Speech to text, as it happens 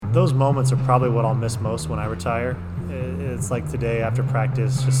those moments are probably what I'll miss most when I retire. It's like today after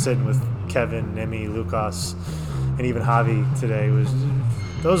practice, just sitting with Kevin, Emmy, Lucas, and even Javi today.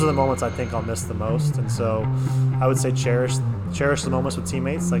 Those are the moments I think I'll miss the most. And so I would say cherish the moments with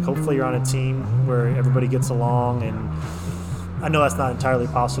teammates. Like, hopefully you're on a team where everybody gets along, and I know that's not entirely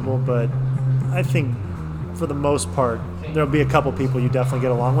possible, but I think for the most part there'll be a couple people you definitely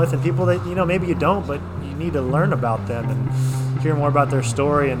get along with, and people that maybe you don't, but you need to learn about them and hear more about their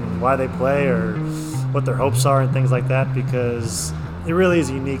story and why they play or what their hopes are and things like that, because it really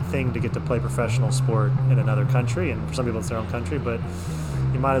is a unique thing to get to play professional sport in another country, and for some people it's their own country, but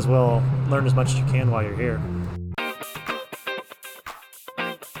you might as well learn as much as you can while you're here.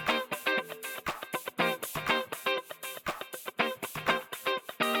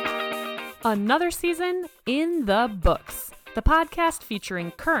 Another season in the books. The podcast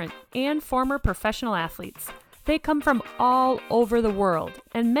featuring current and former professional athletes. They come from all over the world,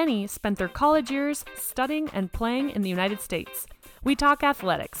 and many spent their college years studying and playing in the United States. We talk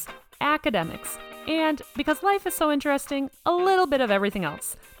athletics, academics, and, because life is so interesting, a little bit of everything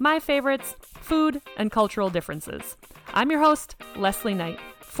else. My favorites, food and cultural differences. I'm your host, Leslie Knight,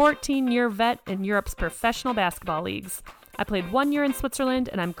 14-year vet in Europe's professional basketball leagues. I played 1 year in Switzerland,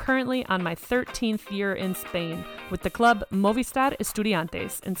 and I'm currently on my 13th year in Spain with the club Movistar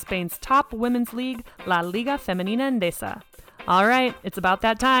Estudiantes in Spain's top women's league, La Liga Femenina Endesa. All right, it's about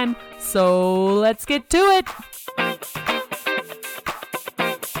that time, so let's get to it.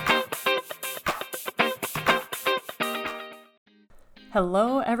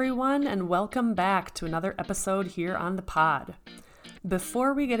 Hello, everyone, and welcome back to another episode here on the pod.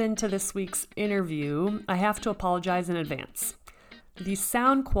 Before we get into this week's interview, I have to apologize in advance. The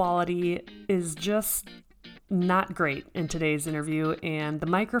sound quality is just not great in today's interview, and the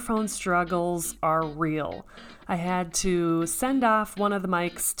microphone struggles are real. I had to send off one of the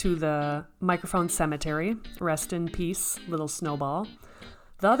mics to the microphone cemetery. Rest in peace, little snowball.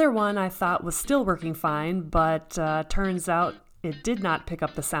 The other one I thought was still working fine, but turns out it did not pick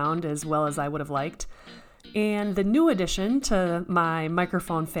up the sound as well as I would have liked. And the new addition to my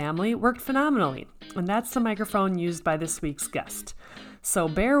microphone family worked phenomenally, and that's the microphone used by this week's guest. So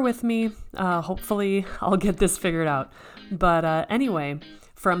bear with me, hopefully I'll get this figured out. But anyway,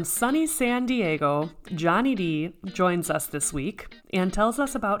 from sunny San Diego, Johnny D joins us this week and tells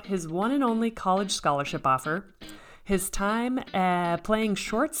us about his one and only college scholarship offer, his time playing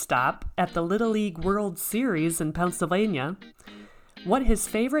shortstop at the Little League World Series in Pennsylvania, what his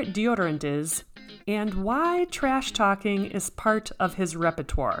favorite deodorant is, and why trash talking is part of his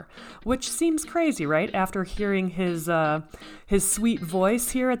repertoire, which seems crazy, right? After hearing his sweet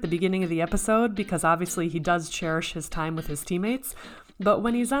voice here at the beginning of the episode, because obviously he does cherish his time with his teammates. But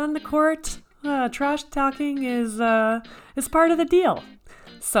when he's on the court, trash talking is part of the deal.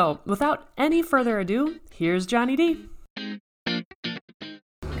 So without any further ado, here's Johnny D.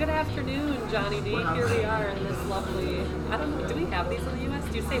 Good afternoon, Johnny D. Here we are in this lovely, I don't know, do we have these in the U.S.?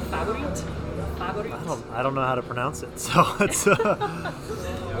 Do you say favorite? I don't know how to pronounce it, so it's...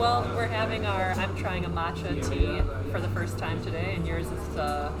 Well, we're having I'm trying a matcha tea for the first time today, and yours is...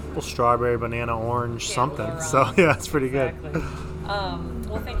 Well, strawberry, banana, orange, something, so yeah, it's pretty exactly. Good.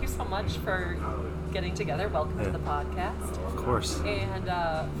 Well, thank you so much for getting together. Welcome to the podcast. Of course. And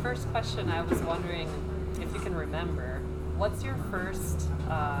first question, I was wondering if you can remember, what's your first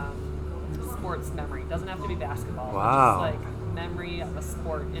sports memory? Doesn't have to be basketball. Wow. Just like memory of a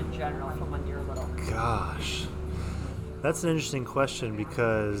sport in general from when you were little. Gosh, that's an interesting question,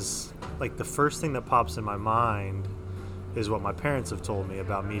 because like the first thing that pops in my mind is what my parents have told me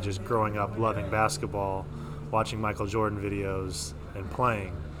about me just growing up loving basketball, watching Michael Jordan videos and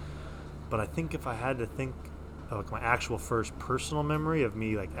playing. But I think if I had to think of like my actual first personal memory of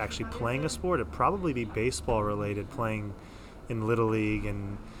me like actually playing a sport, it'd probably be baseball related, playing in Little League.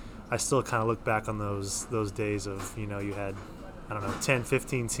 And I still kind of look back on those days of, you had, I don't know, 10,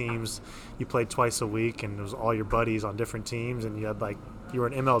 15 teams. You played twice a week, and it was all your buddies on different teams, and you were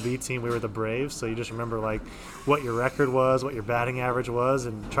an MLB team. We were the Braves, so you just remember like what your record was, what your batting average was,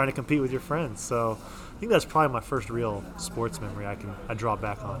 and trying to compete with your friends. So I think that's probably my first real sports memory I draw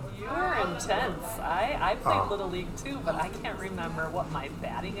back on. You're intense. I played Little League too, but I can't remember what my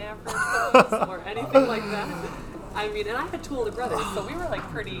batting average was or anything like that. I mean, and I had two older brothers, so we were like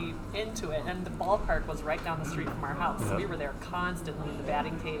pretty into it, and the ballpark was right down the street from our house, so we were there constantly in the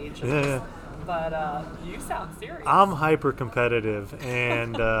batting cage. Yeah. But you sound serious. I'm hyper competitive,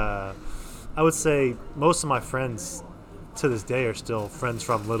 and I would say most of my friends to this day are still friends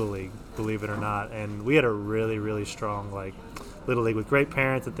from Little League, believe it or not. And we had a really, really strong like Little League with great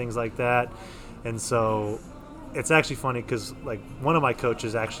parents and things like that. And so it's actually funny because like one of my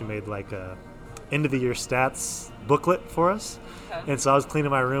coaches actually made like a end of the year stats booklet for us. Okay. And so I was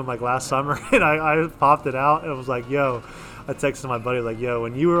cleaning my room like last summer, and I popped it out and was like, yo, I texted my buddy like, yo,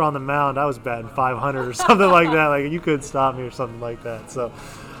 when you were on the mound, I was batting 500 or something like that. Like you couldn't stop me or something like that. So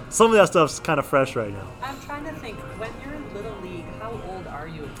some of that stuff's kind of fresh right now. I'm trying to think, when you're in Little League, how old are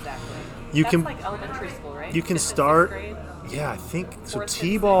you exactly? You That's can- like elementary school, right? You can Fifth and start, sixth grade? yeah, I think, so Fourth,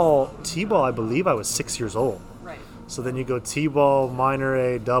 fifth, T-ball, I believe I was 6 years old. Right. So then you go T-ball, minor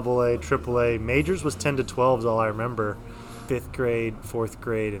A, double A, triple A. Majors was 10 to 12 is all I remember. 5th grade, 4th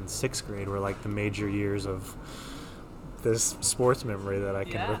grade, and 6th grade were like the major years of this sports memory that I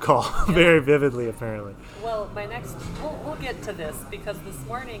can Yeah. recall very vividly, apparently. Well, we'll get to this because this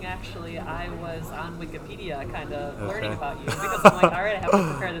morning actually I was on Wikipedia kind of learning about you because I'm like, all right, I have to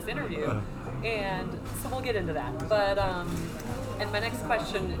prepare this interview. And so we'll get into that. But, and my next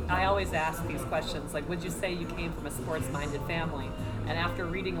question, I always ask these questions, like, would you say you came from a sports-minded family? And after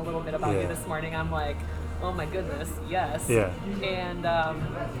reading a little bit about you Yeah. this morning, I'm like, oh my goodness, yes. Yeah. And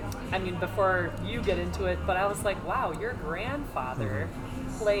I mean, before you get into it, but I was like, wow, your grandfather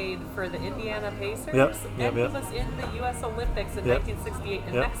played for the Indiana Pacers, Yep, and yep, he yep. was in the U.S. Olympics in Yep. 1968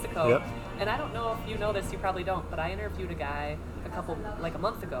 in Yep, Mexico. yep. And I don't know if you know this, you probably don't, but I interviewed a guy a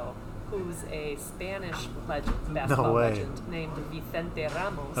month ago, who's a Spanish basketball way. legend named Vicente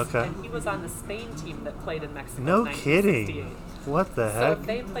Ramos. Okay. And he was on the Spain team that played in Mexico No in kidding. 1968. What the So heck? if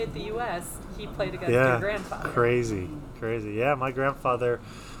they played the U.S., he played against your Yeah, grandfather. crazy. Yeah, my grandfather,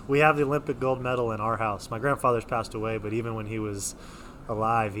 we have the Olympic gold medal in our house. My grandfather's passed away, but even when he was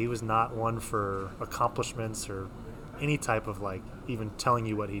alive, he was not one for accomplishments or any type of like even telling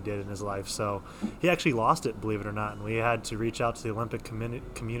you what he did in his life. So he actually lost it, believe it or not, and we had to reach out to the Olympic community.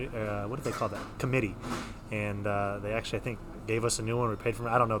 What do they call that? Committee, and they actually, I think, gave us a new one. We paid for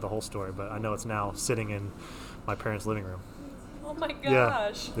it. I don't know the whole story, but I know it's now sitting in my parents' living room. Oh my Yeah,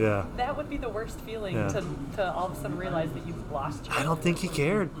 gosh. yeah. That would be the worst feeling Yeah. to all of a sudden realize that you've lost your I don't think he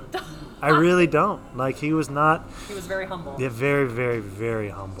cared. I really don't. Like, he was not. He was very humble. Yeah, very, very, very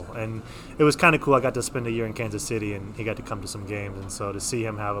humble. And it was kind of cool. I got to spend a year in Kansas City, and he got to come to some games. And so to see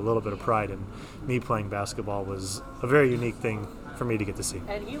him have a little bit of pride in me playing basketball was a very unique thing for me to get to see.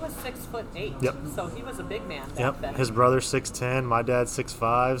 And he was 6'8". Yep. So he was a big man back Yep. then. His brother's 6'10", my dad's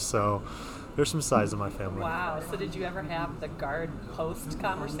 6'5", so there's some size in my family. Wow. So did you ever have the guard post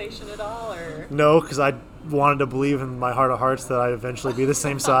conversation at all, or? No, because I wanted to believe in my heart of hearts that I'd eventually be the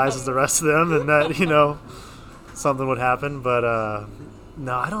same size as the rest of them, and that, something would happen. But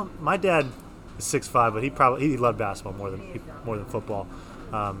no, I don't. My dad is 6'5", but he loved basketball more than football.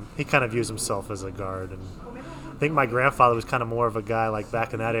 He kind of views himself as a guard, and I think my grandfather was kind of more of a guy like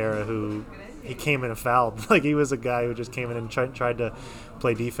back in that era who he came in and fouled. Like, he was a guy who just came in and tried to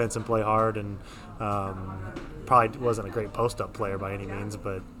play defense and play hard, and probably wasn't a great post-up player by any means,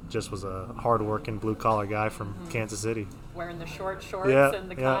 but just was a hard-working blue-collar guy from Kansas City. Wearing the short shorts Yeah, and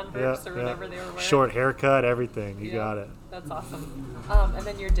the yeah, Converse yeah, or yeah. whatever they were wearing. Short haircut, everything. You Yeah, got it. That's awesome. And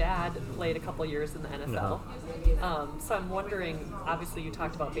then your dad played a couple years in the NFL. So I'm wondering, obviously you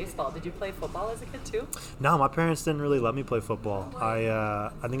talked about baseball. Did you play football as a kid too? No, my parents didn't really let me play football.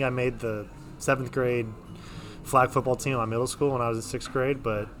 I think I made the 7th grade flag football team in my middle school when I was in 6th grade,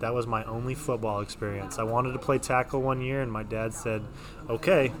 but that was my only football experience. I wanted to play tackle one year, and my dad said,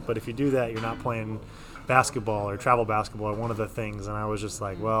 okay, but if you do that, you're not playing basketball or travel basketball or one of the things. And I was just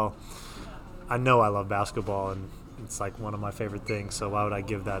like, well, I know I love basketball, and it's like one of my favorite things, so why would I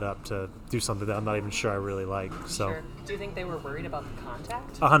give that up to do something that I'm not even sure I really like? So. Sure. Do you think they were worried about the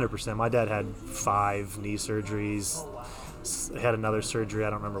contact? 100%. My dad had 5 knee surgeries. Had another surgery, I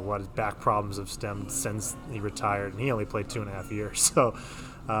don't remember what. His back problems have stemmed since he retired, and he only played 2.5 years. So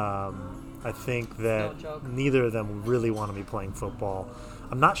I think that No joke. neither of them really wanted me playing football.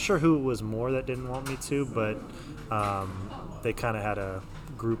 I'm not sure who it was more that didn't want me to, but they kind of had a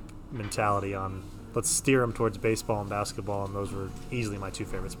group mentality on let's steer them towards baseball and basketball, and those were easily my 2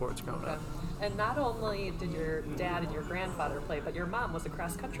 favorite sports growing Okay. up. And not only did your dad and your grandfather play, but your mom was a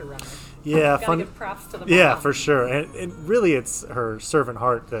cross-country runner. Yeah, Gotta give props to the mom. Yeah, for sure. And really, it's her servant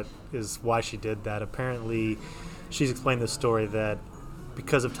heart that is why she did that. Apparently, she's explained this story that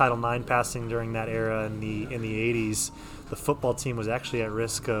because of Title IX passing during that era in the 80s, the football team was actually at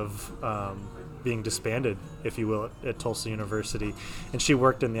risk of being disbanded, if you will, at Tulsa University. And she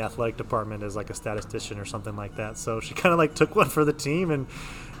worked in the athletic department as like a statistician or something like that. So she kind of like took one for the team and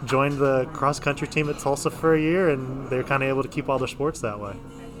joined the cross-country team at Tulsa for a year, and they were kind of able to keep all their sports that way.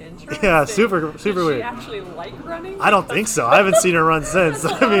 Interesting. Yeah, super Did she weird. actually like running? I don't think so. I haven't seen her run since.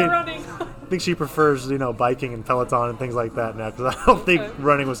 That's a I lot of mean, running. I think she prefers, biking and Peloton and things like that now, because I don't think Okay.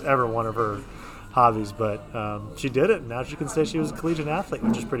 running was ever one of her hobbies. But she did it. Now she can say she was a collegiate athlete,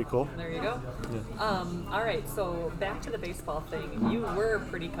 which is pretty cool. There you go. Yeah. All right, so back to the baseball thing. You were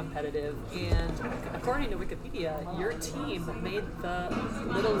pretty competitive, and according to Wikipedia, your team made the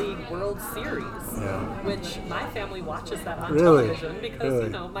Little League World Series, which my family watches that on television because, you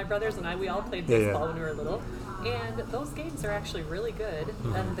know, my brothers and I, we all played baseball when we were little. And those games are actually really good,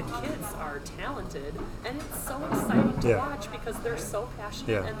 and the kids are talented, and it's so exciting to watch because they're so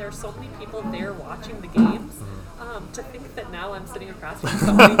passionate, and there's so many people there watching the games. To think that now I'm sitting across from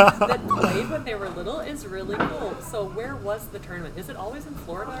somebody that played when they were little is really cool. So where was the tournament? Is it always in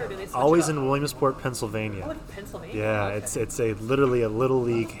Florida, or do they switch Always it up? in Williamsport, Pennsylvania. Oh, in Pennsylvania. Yeah, okay. it's literally a Little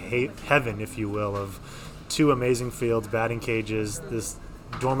League heaven, if you will, of 2 amazing fields, batting cages, this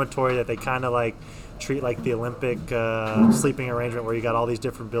dormitory that they kind of like treat like the Olympic sleeping arrangement where you got all these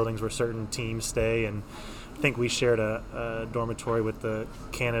different buildings where certain teams stay. And I think we shared a dormitory with the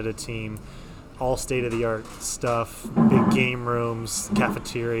Canada team, all state-of-the-art stuff, big game rooms,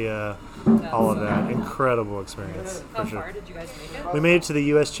 cafeteria, all of that. Incredible experience. How for sure. far did you guys make it? We made it to the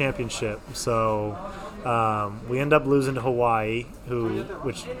U.S. Championship, so we ended up losing to Hawaii,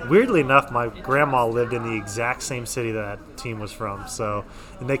 which weirdly enough, my grandma lived in the exact same city that team was from,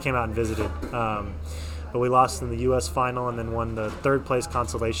 and they came out and visited. But we lost in the U.S. final and then won the 3rd place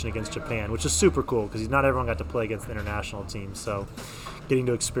consolation against Japan, which is super cool because not everyone got to play against the international team. So getting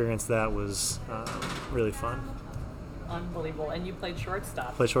to experience that was really fun. Unbelievable. And you played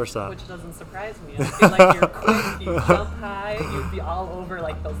shortstop. Play shortstop. Which doesn't surprise me. I feel like you're quick, you jump high, you'd be all over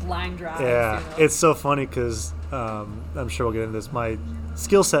like those line drives. Yeah, you know? It's so funny because I'm sure we'll get into this. My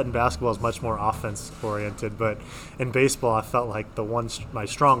skill set in basketball is much more offense-oriented, but in baseball I felt like my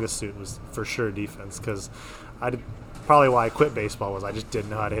strongest suit was for sure defense because probably why I quit baseball was I just didn't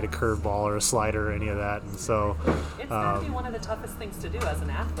know how to hit a curveball or a slider or any of that. And so it's got to be one of the toughest things to do as an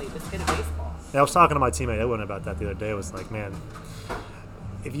athlete is hit a baseball. I was talking to my teammate Edwin about that the other day. I was like, man,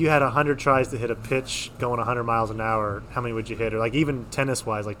 if you had 100 tries to hit a pitch going 100 miles an hour, how many would you hit? Or like even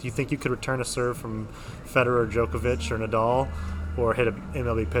tennis-wise, like do you think you could return a serve from Federer, Djokovic, or Nadal, or hit an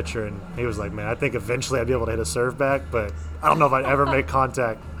MLB pitcher? And he was like, man, I think eventually I'd be able to hit a serve back, but I don't know if I'd ever make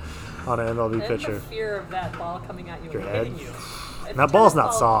contact on an MLB pitcher. And the fear of that ball coming at you Your and head. hitting you. And that ball's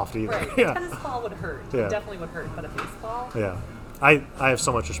not soft either. Right. Yeah. A tennis ball would hurt. Yeah. It definitely would hurt. But a baseball? Yeah. I have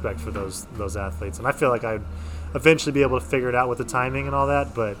so much respect for those athletes. And I feel like I'd eventually be able to figure it out with the timing and all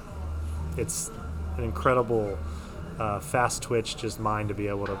that. But it's an incredible fast twitch just mind to be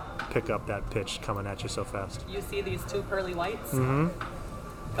able to pick up that pitch coming at you so fast. You see these 2 pearly whites? Mm-hmm.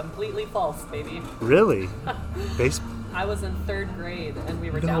 Completely false, baby. Really? I was in 3rd grade, and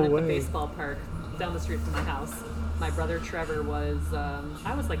we were down at the baseball park down the street from my house. My brother Trevor was,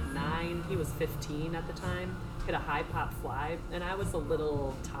 I was like 9, he was 15 at the time, hit a high pop fly, and I was a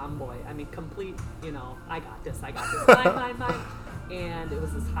little tomboy. I mean, complete, I got this, mine. And it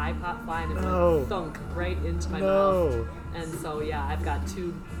was this high pop fly, and it went thunk right into my mouth. And so, yeah, I've got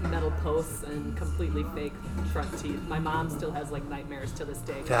 2 metal posts and completely fake front teeth. My mom still has, like, nightmares to this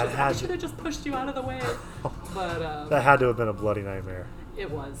day. I should have just pushed you out of the way. But that had to have been a bloody nightmare.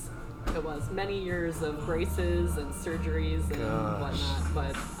 It was. Many years of braces and surgeries and whatnot.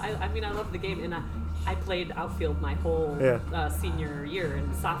 But, I love the game. And I played outfield my whole senior year in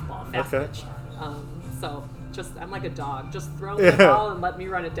softball, fast pitch. So... I'm like a dog. Just throw me the ball and let me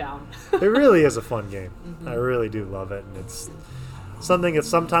run it down. It really is a fun game. Mm-hmm. I really do love it. And it's something that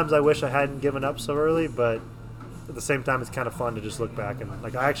sometimes I wish I hadn't given up so early, but at the same time, it's kind of fun to just look back. And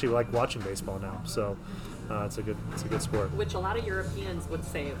I actually like watching baseball now. So it's a good sport. Which a lot of Europeans would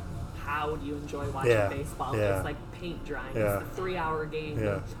say, how do you enjoy watching baseball? Yeah. It's like paint drying. Yeah. It's a 3-hour game.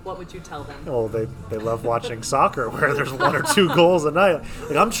 Yeah. What would you tell them? Oh, they love watching soccer where there's 1 or 2 goals a night.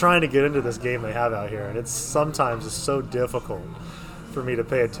 I'm trying to get into this game they have out here, and sometimes it's so difficult for me to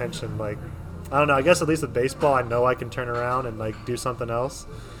pay attention. I don't know. I guess at least with baseball, I know I can turn around and do something else.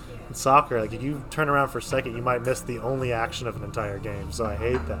 In soccer, if you turn around for a second, you might miss the only action of an entire game. So I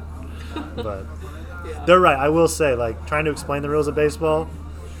hate that. But they're right. I will say, trying to explain the rules of baseball,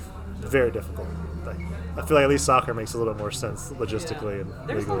 very difficult. I feel like at least soccer makes a little more sense logistically and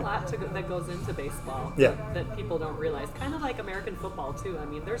There's legally. a lot that goes into baseball that people don't realize. Kind of like American football, too. I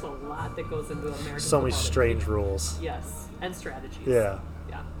mean, there's a lot that goes into American football. So many strange rules. Yes, and strategies. Yeah.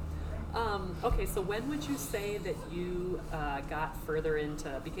 Okay, so when would you say that you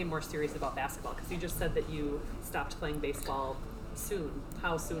became more serious about basketball? Because you just said that you stopped playing baseball soon.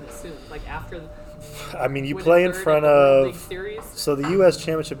 How soon is soon? After... I mean, you play in front of... League Series? So the U.S.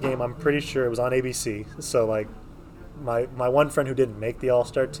 Championship game, I'm pretty sure it was on ABC. So, my one friend who didn't make the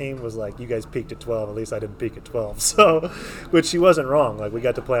All-Star team was like, you guys peaked at 12. At least I didn't peak at 12. So, which she wasn't wrong. Like, we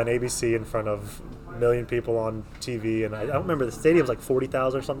got to play on ABC in front of a million people on TV. And I don't remember, the stadium's like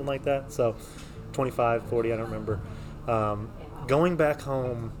 40,000 or something like that. So 25, 40, I don't remember. Going back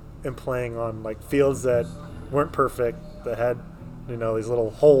home and playing on like fields that weren't perfect, that had, you know, these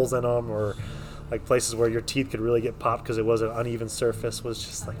little holes in them, or like places where your teeth could really get popped because it was an uneven surface, was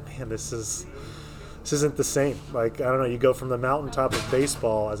just like, man, this isn't the same. Like, I don't know, you go from the mountaintop of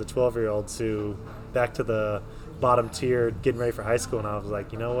baseball as a 12-year-old to back to the bottom tier getting ready for high school, and I was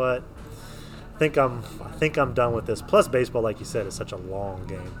like, you know what? I think I'm done with this. Plus, baseball, like you said, is such a long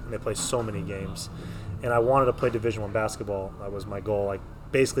game, and they play so many games. And I wanted to play Division I basketball. That was my goal, like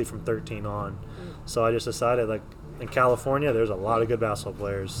basically from 13 on. So I just decided, like, in California, there's a lot of good basketball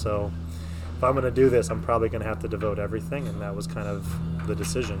players. So if I'm going to do this, I'm probably going to have to devote everything, and that was kind of the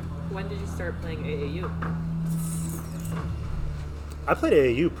decision. When did you start playing AAU? I played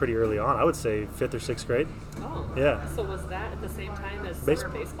AAU pretty early on. I would say 5th or 6th grade. Oh. Yeah. So was that at the same time as summer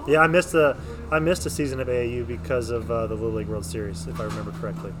baseball? Yeah, I missed a season of AAU because of the Little League World Series, if I remember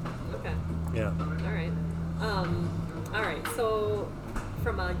correctly. Okay. Yeah. All right. All right. So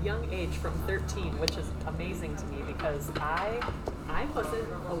from a young age, from 13, which is amazing to me because I wasn't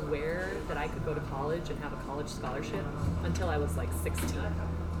aware that I could go to college and have a college scholarship until I was like 16.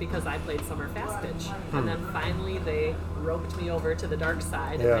 Because I played summer fast pitch, and then finally they roped me over to the dark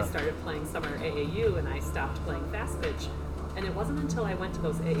side, and I started playing summer AAU, and I stopped playing fast pitch. And it wasn't until I went to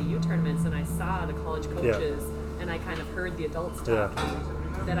those AAU tournaments and I saw the college coaches, and I kind of heard the adults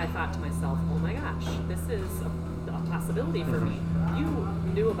talking, that I thought to myself, oh my gosh, this is a possibility for me. You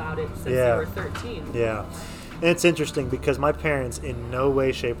knew about it since you were 13. Yeah, and it's interesting because my parents in no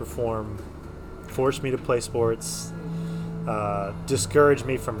way, shape, or form forced me to play sports. Discouraged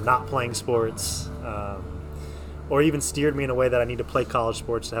me from not playing sports, or even steered me in a way that I need to play college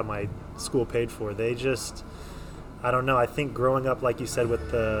sports to have my school paid for. They just, I don't know, I think growing up, like you said,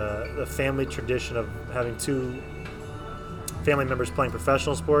 with the family tradition of having two family members playing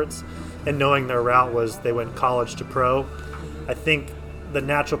professional sports and knowing their route was they went college to pro, I think the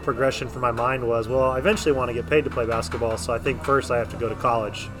natural progression for my mind was, well, I eventually want to get paid to play basketball, so I think first I have to go to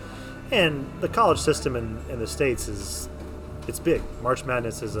college. And the college system in the States it's big. March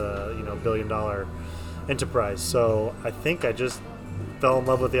Madness is a $1 billion enterprise. So I think I just fell in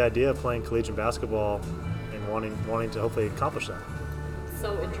love with the idea of playing collegiate basketball and wanting to hopefully accomplish that.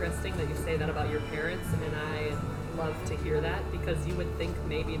 So interesting that you say that about your parents, and I love to hear that because you would think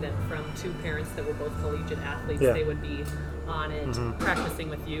maybe that from two parents that were both collegiate athletes, they would be on it, practicing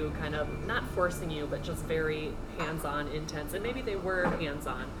with you, kind of not forcing you, but just very hands-on, intense. And maybe they were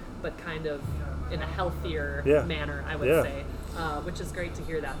hands-on, but kind of in a healthier manner, I would say, which is great to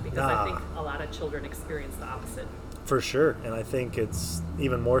hear that because I think a lot of children experience the opposite. For sure, and I think it's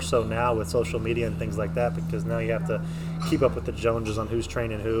even more so now with social media and things like that because now you have to keep up with the Joneses on who's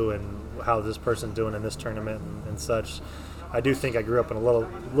training who and how this person's doing in this tournament and such. I do think I grew up in a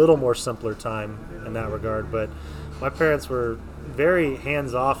little more simpler time in that regard, but my parents were very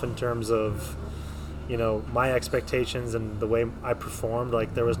hands-off in terms of my expectations and the way I performed.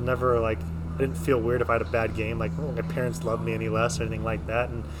 Like there was never I didn't feel weird if I had a bad game, like my parents loved me any less or anything like that.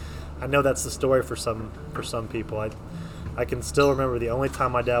 And I know that's the story for some people. I can still remember the only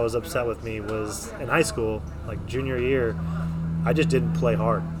time my dad was upset with me was in high school, like junior year. I just didn't play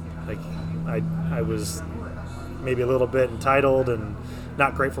hard. Like I was maybe a little bit entitled and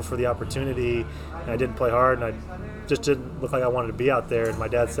not grateful for the opportunity, and I didn't play hard, and I just didn't look like I wanted to be out there. And my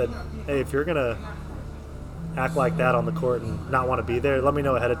dad said, hey, if you're gonna act like that on the court and not want to be there, let me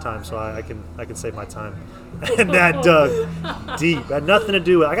know ahead of time so I can save my time. And that dug deep. It had nothing to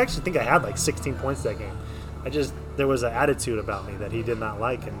do with, I actually think I had like 16 points that game. There was an attitude about me that he did not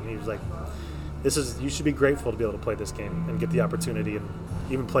like, and he was like, you should be grateful to be able to play this game and get the opportunity and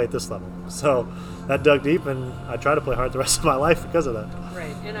even play at this level. So that dug deep, and I try to play hard the rest of my life because of that.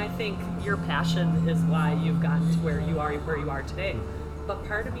 Right, and I think your passion is why you've gotten to where you are today. But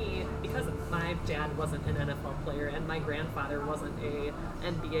part of me, because my dad wasn't an NFL player and my grandfather wasn't a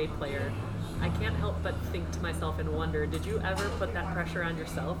NBA player, I can't help but think to myself and wonder, did you ever put that pressure on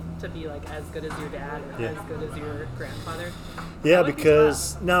yourself to be like as good as your dad or as good as your grandfather?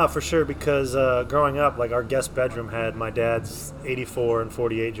 Yeah, for sure, because growing up, like our guest bedroom had my dad's 84 and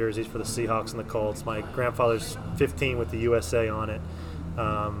 48 jerseys for the Seahawks and the Colts, my grandfather's 15 with the USA on it.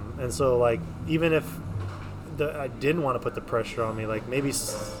 And so like even if I didn't want to put the pressure on me, like maybe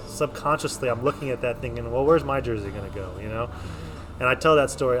subconsciously I'm looking at that thinking, well, where's my jersey going to go, And I tell that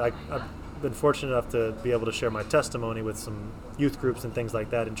story. I've been fortunate enough to be able to share my testimony with some youth groups and things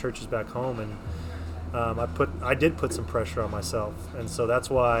like that in churches back home, and I did put some pressure on myself, and so that's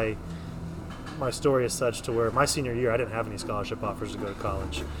why my story is such to where my senior year I didn't have any scholarship offers to go to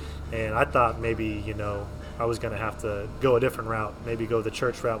college, and I thought maybe I was going to have to go a different route, maybe go the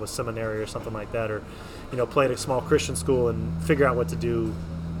church route with seminary or something like that, or play at a small Christian school and figure out what to do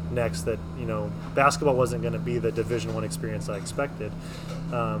next. That basketball wasn't going to be the Division I experience I expected,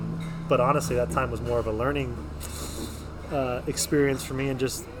 but honestly that time was more of a learning experience for me, and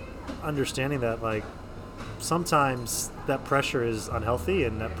just understanding that like sometimes that pressure is unhealthy,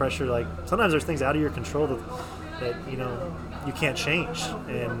 and that pressure, like sometimes there's things out of your control that you can't change.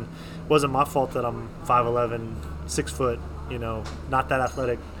 And it wasn't my fault that I'm 5'11", 6 foot, not that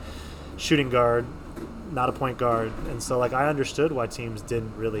athletic shooting guard, not a point guard. And so like I understood why teams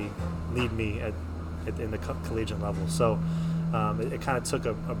didn't really need me in the collegiate level. So it kind of took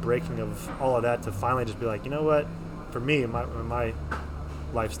a breaking of all of that to finally just be like, you know what, for me, my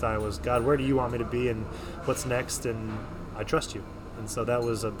lifestyle was, God, where do you want me to be and what's next? And I trust you. And so that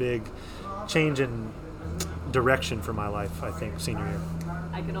was a big change in direction for my life, I think, senior year.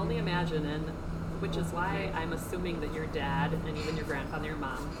 I can only imagine, and which is why I'm assuming that your dad and even your grandfather, your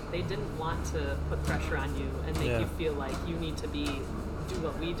mom, they didn't want to put pressure on you and make you feel like you need to do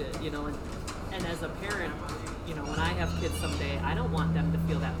what we did, and as a parent, when I have kids someday, I don't want them to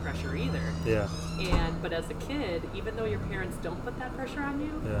feel that pressure either. Yeah. But as a kid, even though your parents don't put that pressure on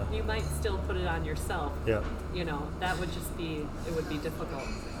you, you might still put it on yourself. Yeah. That would it would be difficult.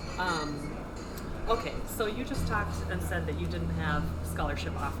 Okay, so you just talked and said that you didn't have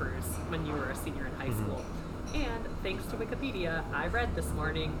scholarship offers when you were a senior in high school. And thanks to Wikipedia, I read this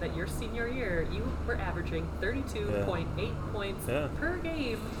morning that your senior year, you were averaging 32.8 points per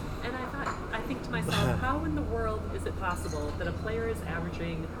game. And I think to myself, how in the world is it possible that a player is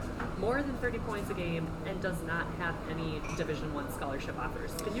averaging more than 30 points a game and does not have any Division I scholarship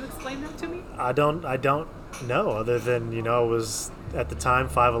offers? Can you explain that to me? I don't know, other than, I was at the time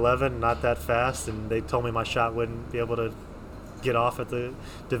 5'11", not that fast, and they told me my shot wouldn't be able to get off at the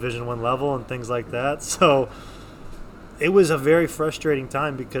Division I level and things like that. So it was a very frustrating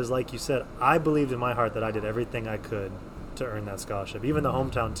time because, like you said, I believed in my heart that I did everything I could to earn that scholarship. Even the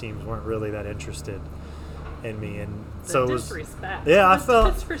hometown teams weren't really that interested in me, and so it was disrespect. Yeah, I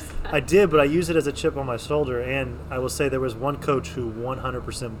felt I did, but I used it as a chip on my shoulder. And I will say there was one coach who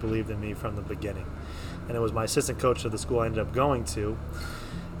 100% believed in me from the beginning, and it was my assistant coach of the school I ended up going to.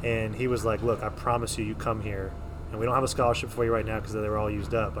 And he was like, "Look, I promise you come here, and we don't have a scholarship for you right now because they were all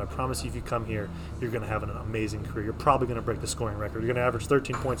used up, but I promise you if you come here, you're going to have an amazing career. You're probably going to break the scoring record. You're going to average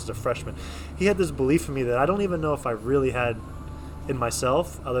 13 points as a freshman." He had this belief in me that I don't even know if I really had in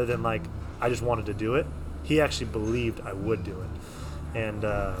myself, other than like I just wanted to do it. He actually believed I would do it. And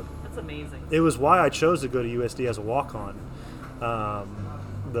that's amazing. It was why I chose to go to USD as a walk-on,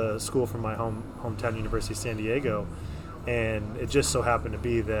 the school from my hometown, University of San Diego. And it just so happened to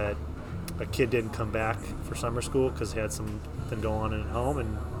be that a kid didn't come back for summer school because he had something going on at home,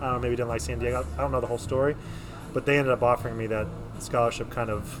 and I don't know, maybe didn't like San Diego. I don't know the whole story, but they ended up offering me that scholarship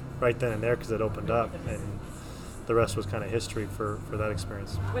kind of right then and there because it opened up, and the rest was kind of history for that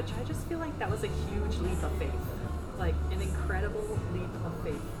experience. Which I just feel like that was a huge leap of faith, like an incredible leap of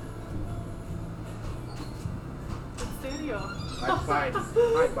faith. Stereo.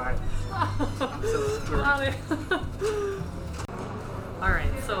 High five. I'm so sorry. All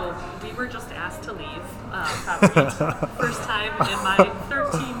right, so we were just asked to leave. Probably first time in my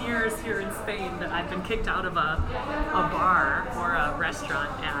 13 years here in Spain that I've been kicked out of a bar or a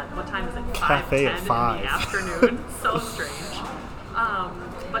restaurant at, what time is it? 5:10 in the afternoon. So strange.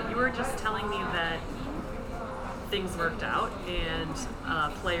 But you were just telling me that things worked out, and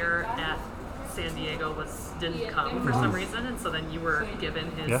a player at San Diego didn't come for some reason, and so then you were given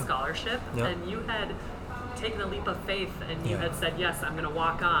his scholarship, and you had taken a leap of faith, and you had said, yes, I'm going to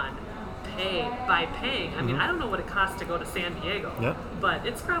walk on, by paying. I mean, I don't know what it costs to go to San Diego, but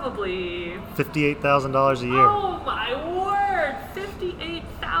it's probably $58,000 a year. Oh my word,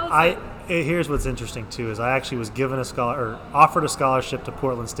 $58,000. Here's what's interesting too is I actually was given offered a scholarship to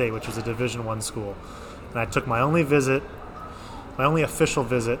Portland State, which was a Division I school, and I took my only official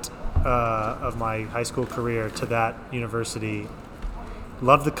visit of my high school career to that university.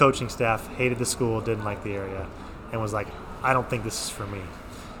 Loved the coaching staff, hated the school, didn't like the area, and was like, I don't think this is for me.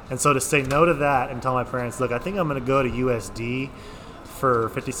 And so to say no to that and tell my parents, look, I think I'm going to go to USD for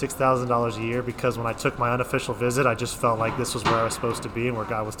 $56,000 a year, because when I took my unofficial visit, I just felt like this was where I was supposed to be and where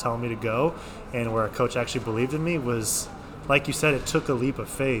God was telling me to go, and where a coach actually believed in me was, like you said, it took a leap of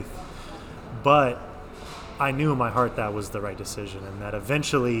faith. But I knew in my heart that was the right decision, and that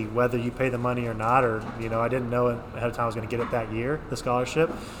eventually, whether you pay the money or not, or I didn't know ahead of time I was going to get it that year, the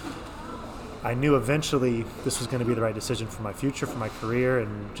scholarship. I knew eventually this was going to be the right decision for my future, for my career,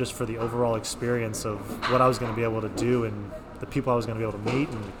 and just for the overall experience of what I was going to be able to do and the people I was going to be able to meet,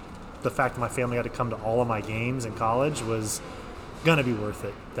 and the fact that my family got to come to all of my games in college was going to be worth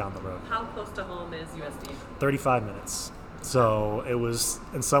it down the road. How close to home is USD? 35 minutes. So it was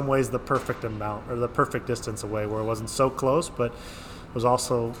in some ways the perfect amount, or the perfect distance away, where it wasn't so close, but was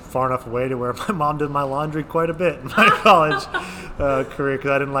also far enough away to where my mom did my laundry quite a bit in my college career,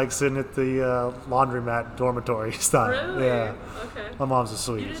 because I didn't like sitting at the laundromat dormitory style. Really? Yeah. Okay. My mom's a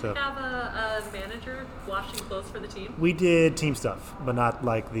sweet. You didn't have a manager washing clothes for the team? We did team stuff, but not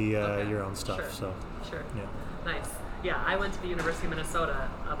like the Okay. your own stuff. Sure. So Sure. yeah. Nice. Yeah, I went to the University of Minnesota,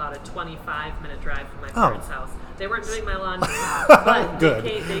 about a 25-minute drive from my parents' house. They weren't doing my laundry, but Good.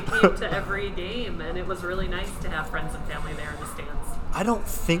 They came to every game, and it was really nice to have friends and family there in the stands. I don't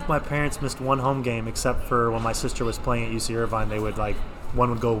think my parents missed one home game, except for when my sister was playing at UC Irvine. They would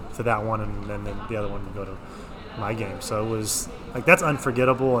one would go to that one, and then the other one would go to my game. So it was that's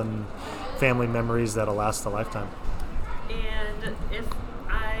unforgettable, and family memories that'll last a lifetime. And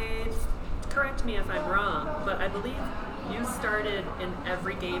correct me if I'm wrong, but I believe you started in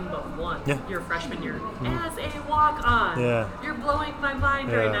every game but one your freshman year as a walk-on. Yeah. You're blowing my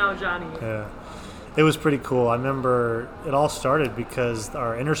mind right now, Johnny. Yeah. It was pretty cool. I remember it all started because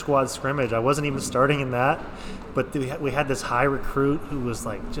our inter-squad scrimmage, I wasn't even starting in that, but we had this high recruit who was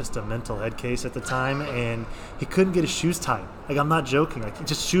just a mental head case at the time, and he couldn't get his shoes tied. I'm not joking.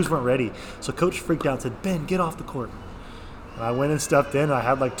 Just shoes weren't ready. So coach freaked out and said, "Ben, get off the court." And I went and stepped in. I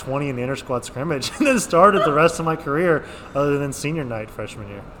had 20 in the inter-squad scrimmage, and then started the rest of my career other than senior night freshman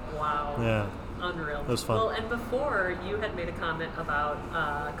year. Wow. Yeah. Unreal. It was fun. Well, and before you had made a comment about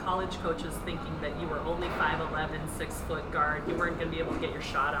college coaches thinking that you were only 5'11", 6-foot guard. You weren't going to be able to get your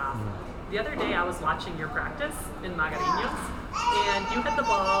shot off. The other day I was watching your practice in Magariños, and you had the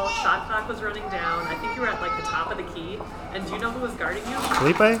ball, shot clock was running down. I think you were at the top of the key. And do you know who was guarding you?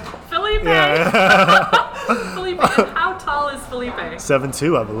 Felipe? Felipe! Yeah. Felipe. And how tall is Felipe?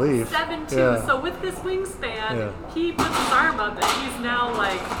 7'2", I believe. 7'2". Yeah. So with this wingspan, he puts his arm up and he's now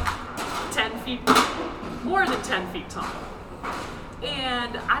 10 feet, more than 10 feet tall.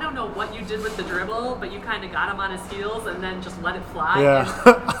 And I don't know what you did with the dribble, but you kind of got him on his heels and then just let it fly. Yeah.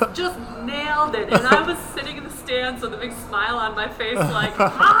 And just nailed it. And I was sitting in the stands with a big smile on my face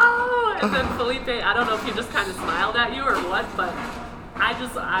ah! And then Felipe, I don't know if he just kind of smiled at you or what, but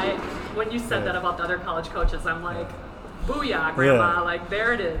when you said that about the other college coaches, I'm like, booyah, grandma,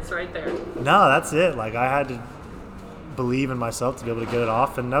 there it is, right there. No, that's it. I had to believe in myself to be able to get it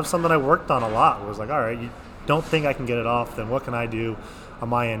off, and that was something I worked on a lot. It was all right, you don't think I can get it off, then what can I do on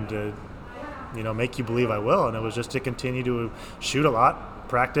my end to make you believe I will? And it was just to continue to shoot a lot,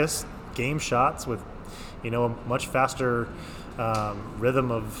 practice game shots with a much faster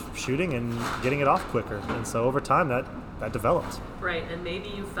rhythm of shooting and getting it off quicker. And so over time that developed. Right. And maybe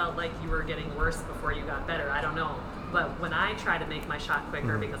you felt like you were getting worse before you got better. I don't know, but when I try to make my shot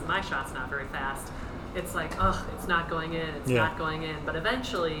quicker because my shot's not very fast, it's it's not going in, it's not going in. But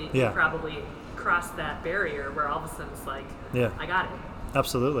eventually you probably cross that barrier where all of a sudden it's I got it.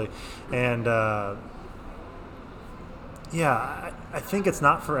 Absolutely. And I think it's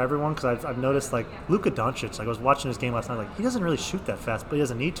not for everyone, because I've noticed Luka Doncic, I was watching his game last night, he doesn't really shoot that fast, but he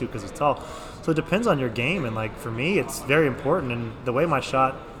doesn't need to because he's tall. So it depends on your game, and for me it's very important, and the way my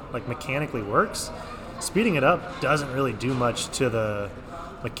shot mechanically works, speeding it up doesn't really do much to the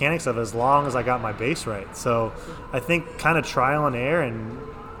mechanics of it as long as I got my base right. So I think kind of trial and error and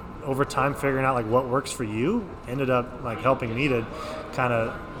over time figuring out what works for you ended up helping me to kind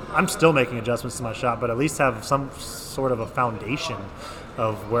of, I'm still making adjustments to my shot, but at least have some sort of a foundation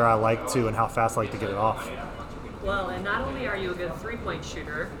of where I like to and how fast I like to get it off. Well, and not only are you a good three-point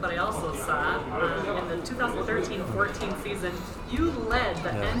shooter, but I also saw in the 2013-14 season, you led the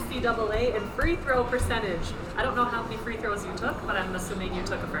NCAA in free throw percentage. I don't know how many free throws you took, but I'm assuming you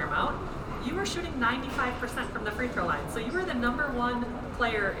took a fair amount. You were shooting 95% from the free throw line, so you were the #1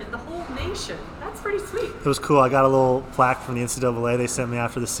 player in the whole nation. That's pretty sweet. It was cool. I got a little plaque from the NCAA they sent me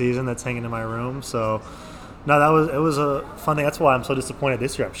after the season that's hanging in my room. So, no, it was a fun thing. That's why I'm so disappointed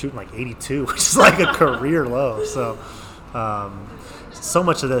this year. I'm shooting 82, which is a career low. So, so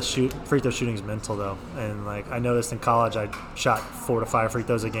much of this free throw shooting is mental though, and I noticed in college I shot 4 to 5 free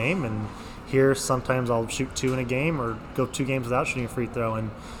throws a game, and here sometimes I'll shoot 2 in a game or go 2 games without shooting a free throw, and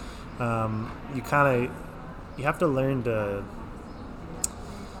you have to learn to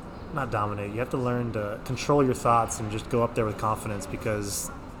not dominate. You have to learn to control your thoughts and just go up there with confidence, because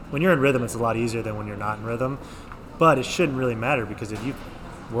when you're in rhythm, it's a lot easier than when you're not in rhythm. But it shouldn't really matter, because if you've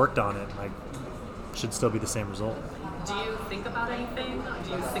worked on it, it should still be the same result. Do you think about anything? Do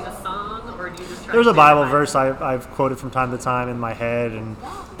you sing a song, or do you just try There's to a say Bible the verse I've quoted from time to time in my head, and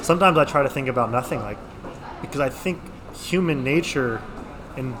sometimes I try to think about nothing, like, because I think human nature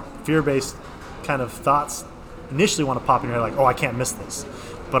and fear-based kind of thoughts initially want to pop in your head, like, oh, I can't miss this.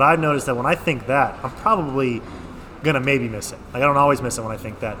 But I've noticed that when I think that, I'm probably going to maybe miss it. Like, I don't always miss it when I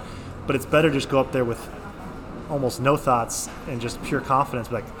think that. But it's better just go up there with almost no thoughts and just pure confidence,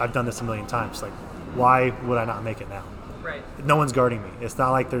 like, I've done this a million times. Like, why would I not make it now? Right. No one's guarding me. It's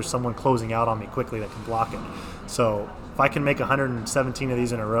not like there's someone closing out on me quickly that can block it. So if I can make 117 of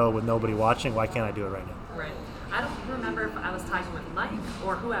these in a row with nobody watching, why can't I do it right now? Right. I don't remember if I was talking with Mike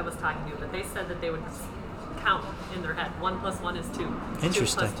or who I was talking to, but they said that they would count in their head. 1 + 1 is 2.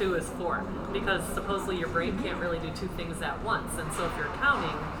 Interesting. 2 + 2 is 4. Because supposedly your brain can't really do two things at once. And so if you're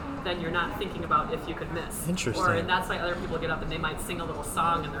counting, then you're not thinking about if you could miss. Interesting. And that's why other people get up and they might sing a little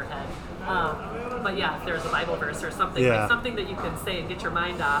song in their head. But yeah, if there's a Bible verse or something, Yeah. like something that you can say and get your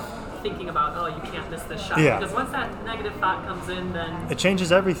mind off thinking about, oh, you can't miss this shot. Yeah. Because once that negative thought comes in, then It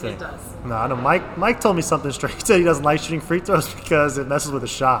changes everything. It does. No, I know. Mike told me something straight. He said he doesn't like shooting free throws because it messes with the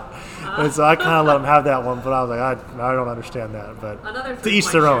shot. And so I kind of let him have that one, but I was like, I don't understand that. But another to each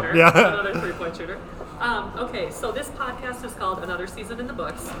three-point their own. shooter. Yeah. Another 3-point shooter. Okay, so this podcast is called Another Season in the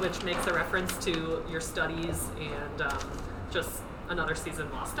Books, which makes a reference to your studies and just another season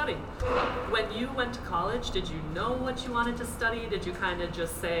while studying. When you went to college, did you know what you wanted to study? Did you kind of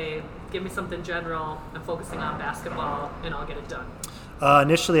just say, give me something general, I'm focusing on basketball, and I'll get it done?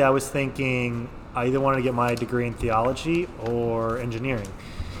 Initially, I was thinking I either wanted to get my degree in theology or engineering.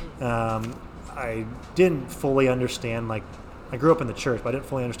 I didn't fully understand, like, I grew up in the church, but I didn't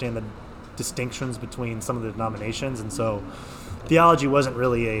fully understand the distinctions between some of the denominations, and so theology wasn't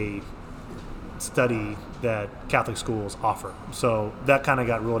really a study that Catholic schools offer. So that kind of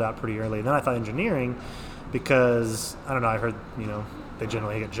got ruled out pretty early. And then I thought engineering because, I don't know, I heard, they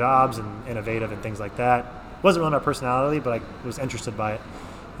generally get jobs and innovative and things like that. Wasn't really my personality, but I was interested by it.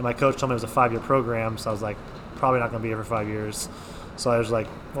 And my coach told me it was a 5-year program, so I was like, probably not going to be here for 5 years. So I was like,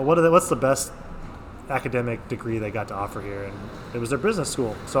 well, what's the best academic degree they got to offer here? And it was their business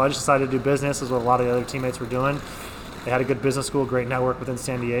school. So I just decided to do business, is what a lot of the other teammates were doing. They had a good business school, great network within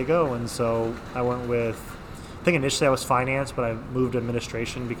San Diego, and so I went with, I think initially I was finance, but I moved to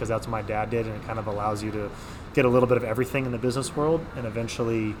administration because that's what my dad did, and it kind of allows you to get a little bit of everything in the business world, and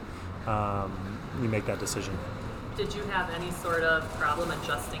eventually you make that decision. Did you have any sort of problem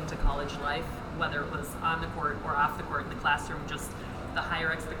adjusting to college life, whether it was on the court or off the court in the classroom, just the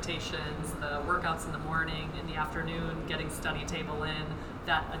higher expectations, the workouts in the morning, in the afternoon, getting study table in,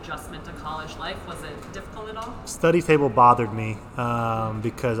 that adjustment to college life, was it difficult at all? Study table bothered me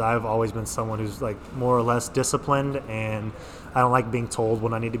because I've always been someone who's like more or less disciplined, and I don't like being told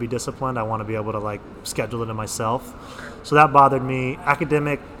when I need to be disciplined. I want to be able to like schedule it in myself. So that bothered me.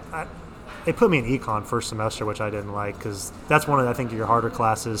 Academic, they put me in econ first semester, which I didn't like because that's one of, I think, your harder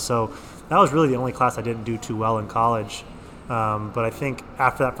classes. So that was really the only class I didn't do too well in college. But I think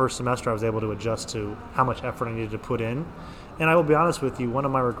after that first semester, I was able to adjust to how much effort I needed to put in. And I will be honest with you, one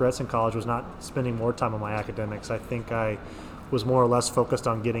of my regrets in college was not spending more time on my academics. I think I was more or less focused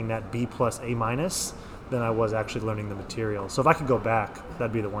on getting that B plus A minus than I was actually learning the material. So if I could go back,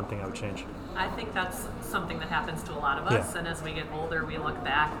 that'd be the one thing I would change. I think that's something that happens to a lot of us. Yeah. And as we get older, we look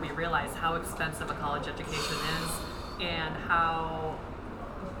back, we realize how expensive a college education is and how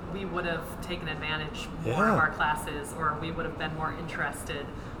we would have taken advantage more of our classes, or we would have been more interested.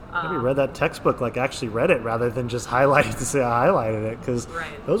 Maybe read that textbook, like actually read it rather than just highlight it to say I highlighted it, because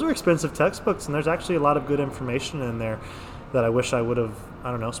those are expensive textbooks, and there's actually a lot of good information in there that I wish I would have,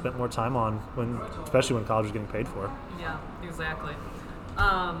 I don't know, spent more time on, especially when college was getting paid for. Yeah, exactly.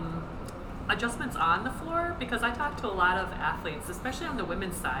 Adjustments on the floor, because I talked to a lot of athletes, especially on the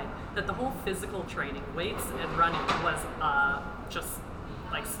women's side, that the whole physical training, weights and running, was just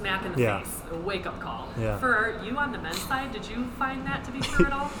like smack in the face, a wake-up call. Yeah. For you on the men's side, did you find that to be true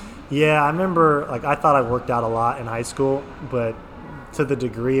at all? Yeah, I remember, like, I thought I worked out a lot in high school, but to the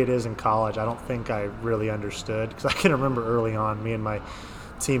degree it is in college, I don't think I really understood, because I can remember early on, me and my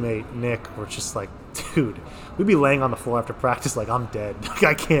teammate Nick were just like, dude, we'd be laying on the floor after practice like, I'm dead. Like,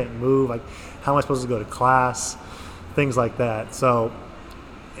 I can't move. Like, how am I supposed to go to class? Things like that. So,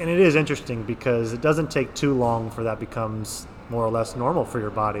 and it is interesting because it doesn't take too long for that becomes more or less normal for your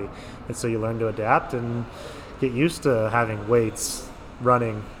body. And so you learn to adapt and get used to having weights,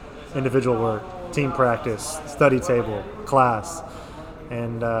 running, individual work, team practice, study table, class.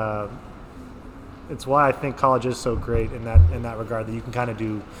 And it's why I think college is so great in that regard, that you can kind of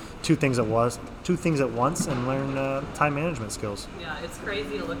do two things at once and learn time management skills. Yeah, it's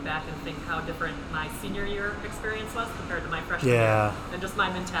crazy to look back and think how different my senior year experience was compared to my freshman Yeah. year, and just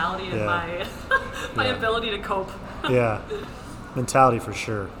my mentality and Yeah. my Yeah. ability to cope. Yeah, mentality for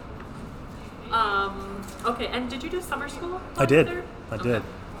sure. Okay, and did you do summer school? I did. There? I Okay. did.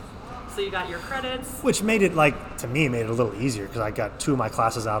 So you got your credits. Which made it, to me, made it a little easier because I got 3 of my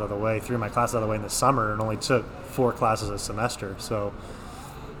classes out of the way in the summer and only took 4 classes a semester. So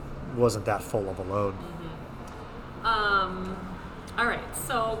it wasn't that full of a load. All right,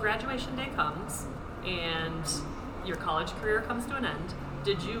 so graduation day comes and your college career comes to an end.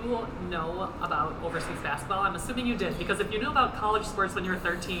 Did you know about overseas basketball? I'm assuming you did, because if you knew about college sports when you were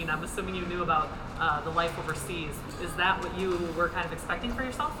 13, I'm assuming you knew about the life overseas. Is that what you were kind of expecting for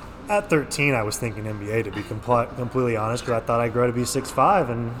yourself? At 13, I was thinking NBA, to be completely honest, because I thought I'd grow to be 6'5",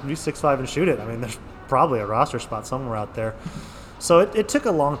 and be 6'5" and shoot it. I mean, there's probably a roster spot somewhere out there. So it took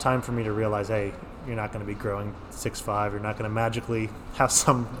a long time for me to realize, hey, you're not going to be growing 6'5". You're not going to magically have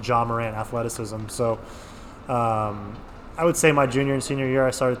some Ja Morant athleticism. So I would say my junior and senior year,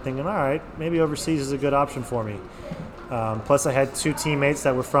 I started thinking, all right, maybe overseas is a good option for me. Plus, I had 2 teammates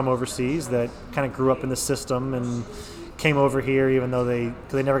that were from overseas that kind of grew up in the system and came over here, even though they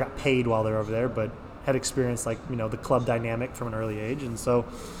never got paid while they were over there, but had experienced the club dynamic from an early age. And so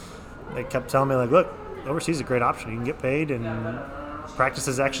they kept telling me, look, overseas is a great option. You can get paid, and practice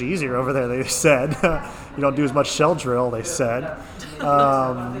is actually easier over there, they said. You don't do as much shell drill, they said.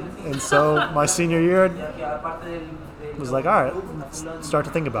 And so my senior year was like, all right, let's start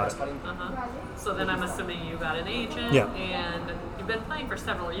to think about it. So then I'm assuming you got an agent, Yeah. and you've been playing for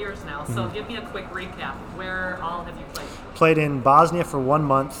several years now. So give me a quick recap. Where all have you played? Played in Bosnia for 1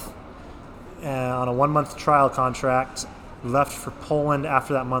 month on a 1-month trial contract. Left for Poland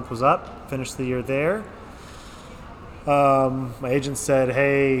after that month was up. Finished the year there. My agent said,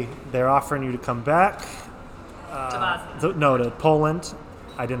 hey, they're offering you to come back. To Bosnia? To Poland.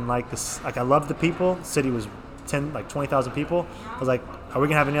 I didn't like this. I loved the people. The city was 20,000 people. I was like, are we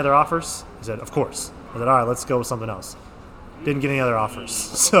going to have any other offers? He said, of course. I said, all right, let's go with something else. Didn't get any other offers.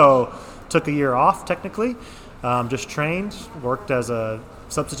 So took a year off, technically. Just trained, worked as a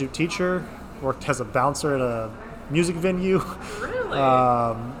substitute teacher, worked as a bouncer at a music venue. Really?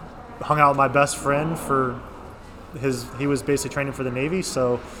 Hung out with my best friend he was basically training for the Navy,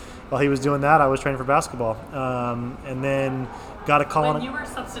 so while he was doing that, I was training for basketball. And then got a call When you were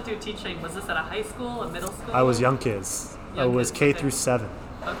substitute teaching, was this at a high school, a middle school? I was young kids. I was K through 7.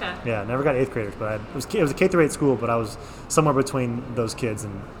 Okay. Yeah, never got 8th graders, but it was a K through 8 school, but I was somewhere between those kids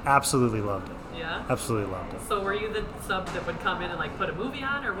and absolutely loved it. Yeah? Absolutely loved it. So were you the sub that would come in and put a movie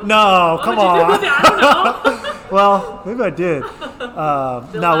on? Or No, come on. What would you do? I don't know. Well, maybe I did.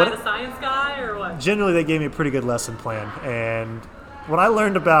 The science guy or what? Generally, they gave me a pretty good lesson plan, and what I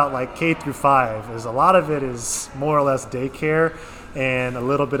learned about K through 5 is a lot of it is more or less daycare, and a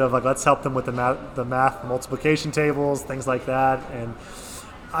little bit of let's help them with the math multiplication tables, things like that. And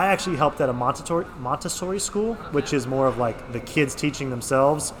I actually helped at a Montessori school, which is more of the kids teaching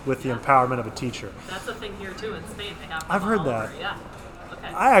themselves with the empowerment of a teacher. That's a thing here too in Spain. They have them I've heard all that. over. Yeah. Okay.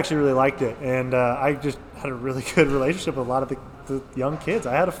 I actually really liked it, and I just had a really good relationship with a lot of the young kids.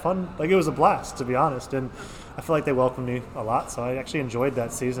 I had a fun, it was a blast, to be honest, and I feel like they welcomed me a lot, so I actually enjoyed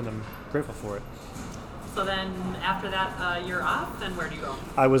that season. I'm grateful for it. So then after that you're off, then where do you go?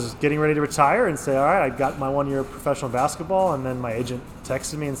 I was getting ready to retire and say, all right, I got my 1 year of professional basketball, and then my agent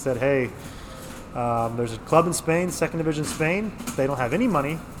texted me and said, hey, there's a club in Spain, 2nd Division Spain. They don't have any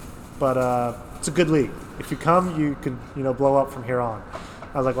money, but it's a good league. If you come, you can blow up from here on.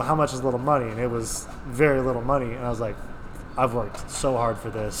 I was like, well, how much is little money? And it was very little money. And I was like, I've worked so hard for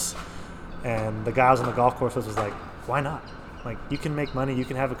this. And the guys on the golf course was like, why not? You can make money, you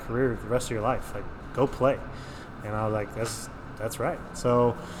can have a career the rest of your life. Go play. And I was like, that's right.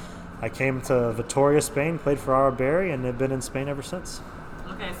 So I came to Vitoria, Spain, played for Ara Berry, and have been in Spain ever since.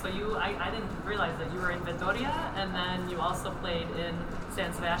 Okay, so I didn't realize that you were in Vitoria, and then you also played in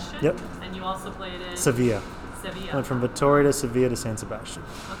San Sebastian. Yep. And you also played in Sevilla. Went from Vitoria to Sevilla to San Sebastian.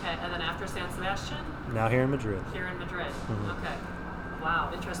 Okay, and then after San Sebastian? Now here in Madrid. Here in Madrid. Mm-hmm. Okay. Wow,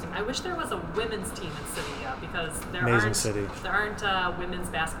 interesting. I wish there was a women's team in Sevilla, because there aren't women's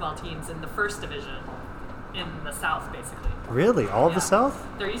basketball teams in the 1st division in the south, basically. Really? All of the south?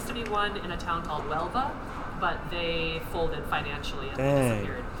 There used to be one in a town called Huelva, but they folded financially and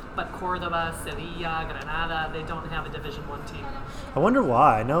disappeared. But Cordoba, Sevilla, Granada, they don't have a Division 1 team. I wonder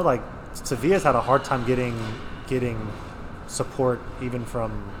why. I know Sevilla's had a hard time getting support even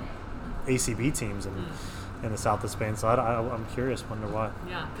from ACB teams, and in the south of Spain. So I'm curious, wonder why.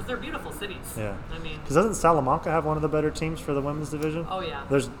 Yeah, because they're beautiful cities. Yeah. I mean, because doesn't Salamanca have one of the better teams for the women's division? Oh yeah.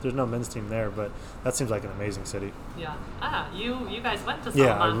 There's no men's team there, but that seems like an amazing city. Yeah. You guys went to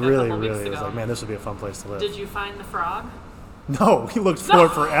Yeah, Salamanca I a couple really weeks ago. was like, man, this would be a fun place to live. Did you find the frog? No, we looked for it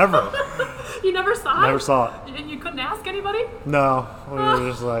forever. You never saw it? Never saw it. And you couldn't ask anybody? No, we were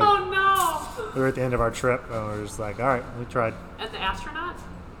just like, Oh no. we were at the end of our trip, and we were just like, all right, we tried. At the astronaut?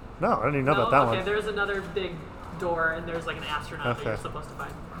 No, I didn't even know about that okay, one. there's another big door, and there's like an astronaut that Okay. you're supposed to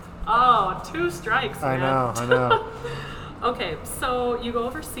find. Oh, 2 strikes, I man. know. Okay, so you go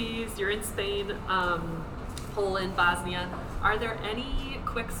overseas, you're in Spain, Poland, Bosnia. Are there any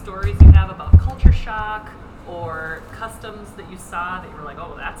quick stories you have about culture shock or customs that you saw that you were like,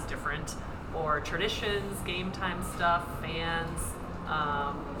 oh, that's different? Or traditions, game time stuff, fans?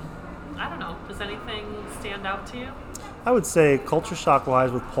 I don't know. Does anything stand out to you? I would say culture shock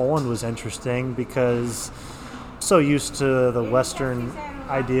wise with Poland was interesting because so used to the Western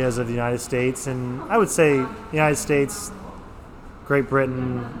ideas of the United States, and I would say the United States, Great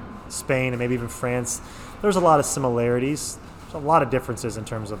Britain, Spain, and maybe even France, there's a lot of similarities. There's a lot of differences in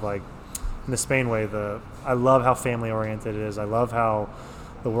terms of like in the Spain way. I love how family oriented it is. I love how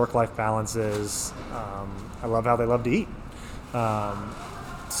the work-life balance is. I love how they love to eat.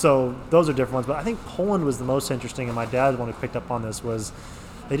 So those are different ones, but I think Poland was the most interesting, and my dad, the one who picked up on this, was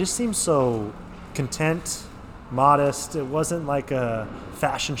they just seemed so content, modest. It wasn't like a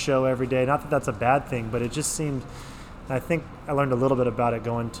fashion show every day. Not that that's a bad thing, but it just seemed, and I think I learned a little bit about it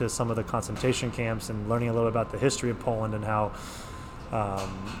going to some of the concentration camps and learning a little about the history of Poland and how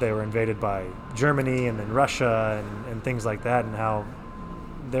they were invaded by Germany and then Russia and things like that, and how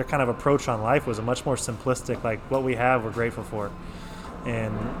their kind of approach on life was a much more simplistic, like what we have, we're grateful for.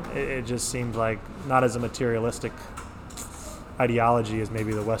 And it just seemed like not as a materialistic ideology as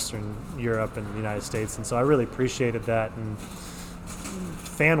maybe the Western Europe and the United States. And so I really appreciated that. And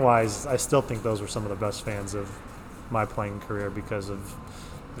fan-wise, I still think those were some of the best fans of my playing career because there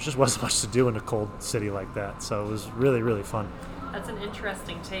just wasn't much to do in a cold city like that. So it was really, really fun. That's an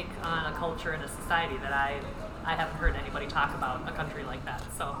interesting take on a culture and a society that I haven't heard anybody talk about a country like that.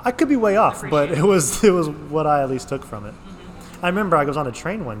 So I could be way off, but appreciate it was what I at least took from it. Mm-hmm. I remember I was on a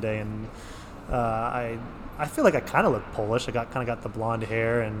train one day, and I feel like I kind of looked Polish. I kind of got the blonde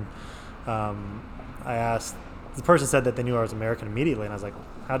hair, and I asked, the person said that they knew I was American immediately, and I was like,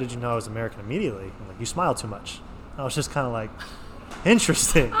 how did you know I was American immediately? I'm like, you smile too much. I was just kind of like,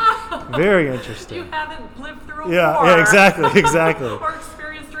 interesting, very interesting. You haven't lived through a war. Yeah, exactly. Or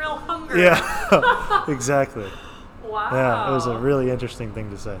experienced real hunger. Yeah, exactly. Wow. Yeah, it was a really interesting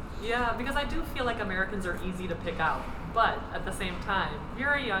thing to say. Yeah, because I do feel like Americans are easy to pick out. But at the same time,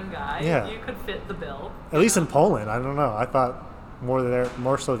 you're a young guy. Yeah. You could fit the bill. At least in Poland, I don't know. I thought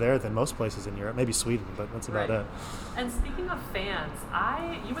more so there than most places in Europe. Maybe Sweden, but that's about it. And speaking of fans,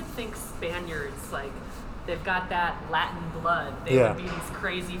 you would think Spaniards, like, they've got that Latin blood. They would be these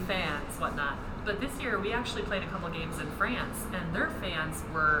crazy fans, whatnot. But this year, we actually played a couple games in France, and their fans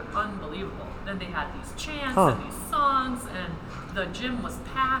were unbelievable. And they had these chants and these songs, and the gym was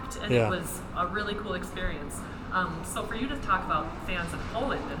packed, and it was a really cool experience. So for you to talk about fans in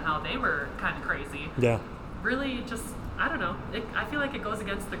Poland and how they were kind of crazy, really just, I don't know, I feel like it goes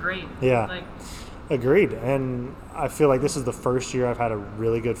against the grain. Yeah. Like, agreed. And I feel like this is the first year I've had a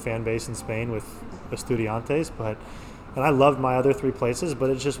really good fan base in Spain with Estudiantes, and I loved my other 3 places, but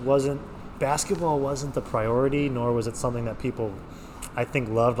it just basketball wasn't the priority, nor was it something that people, I think,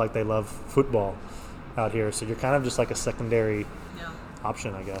 loved like they love football out here. So you're kind of just like a secondary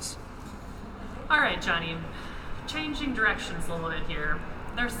option, I guess. All right, Johnny. Changing directions a little bit here.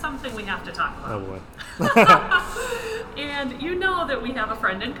 There's something we have to talk about. Oh boy. And you know that we have a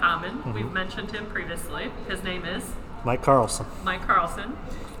friend in common. Mm-hmm. We've mentioned him previously. His name is Mike Carlson. Mikey.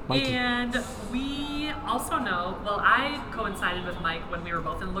 And we also know, well, I coincided with Mike when we were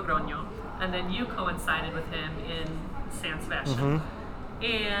both in Logroño, and then you coincided with him in San Sebastian. Mm-hmm.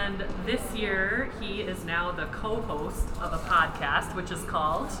 And this year, he is now the co-host of a podcast, which is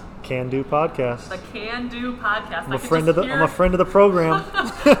called Can Do Podcast. The Can Do Podcast. I'm a friend of the program.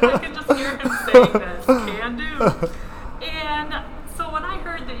 I can just hear him saying this. Can do. And so when I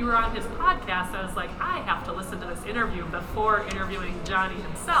heard that you were on his podcast, I was like, I have to listen to this interview before interviewing Johnny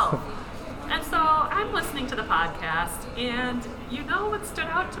himself. And so I'm listening to the podcast, and you know what stood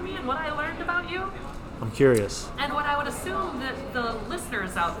out to me and what I learned about you? I'm curious. And what I would assume that the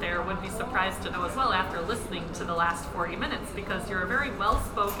listeners out there would be surprised to know as well after listening to the last 40 minutes, because you're very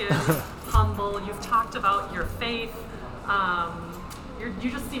well-spoken, humble, you've talked about your faith, you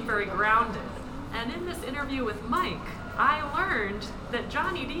just seem very grounded. And in this interview with Mike, I learned that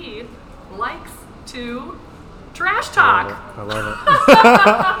Johnny D likes to Trash talk. I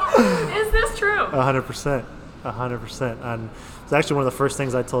love it. Is this true? 100%. 100%. And it's actually one of the first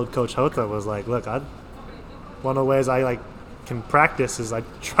things I told Coach Hota was like, look, one of the ways I can practice is I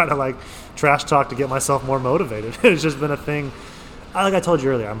try to trash talk to get myself more motivated. It's just been a thing. Like I told you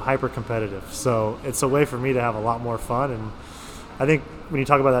earlier, I'm hyper competitive, so it's a way for me to have a lot more fun. And I think when you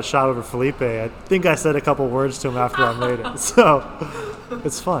talk about that shot over Felipe, I think I said a couple words to him after I made it, so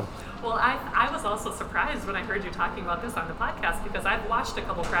it's fun. Well, I was also surprised when I heard you talking about this on the podcast because I've watched a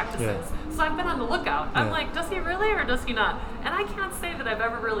couple practices, so I've been on the lookout. I'm like, does he really or does he not? And I can't say that I've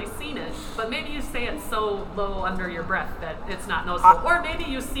ever really seen it, but maybe you say it so low under your breath that it's not noticeable. Or maybe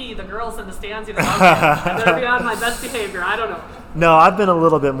you see the girls in the stands, you know, okay, I better be on my best behavior. I don't know. No, I've been a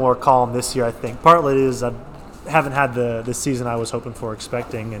little bit more calm this year, I think. Partly it is I haven't had the season I was hoping for,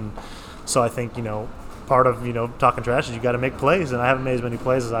 expecting, and so I think, part of, talking trash is you got to make plays, and I haven't made as many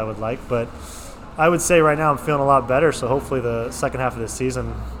plays as I would like, but I would say right now I'm feeling a lot better, so hopefully the second half of this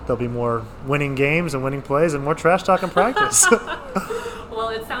season there'll be more winning games and winning plays and more trash talk in practice. Well,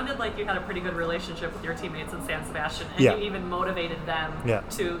 it sounded like you had a pretty good relationship with your teammates in San Sebastian, and you even motivated them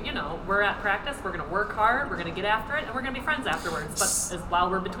to, we're at practice, we're going to work hard, we're going to get after it, and we're going to be friends afterwards. But while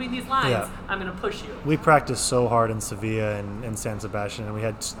we're between these lines, I'm going to push you. We practiced so hard in Sevilla and San Sebastian, and we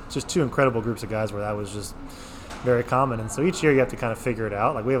had just two incredible groups of guys where that was just very common. And so each year you have to kind of figure it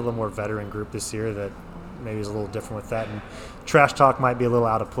out. Like we have a little more veteran group this year that maybe is a little different with that, and trash talk might be a little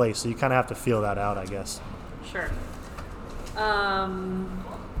out of place. So you kind of have to feel that out, I guess. Sure.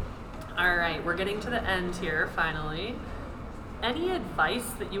 All right, we're getting to the end here, finally. Any advice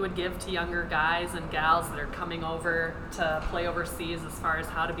that you would give to younger guys and gals that are coming over to play overseas as far as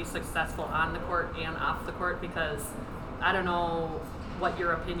how to be successful on the court and off the court? Because I don't know what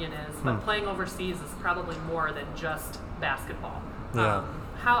your opinion is, but playing overseas is probably more than just basketball. Yeah.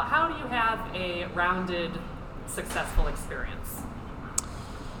 How do you have a rounded, successful experience?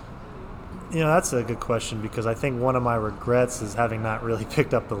 That's a good question because I think one of my regrets is having not really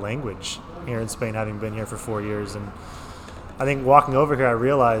picked up the language here in Spain, having been here for 4 years. And I think walking over here, I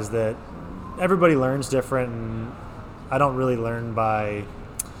realized that everybody learns different, and I don't really learn by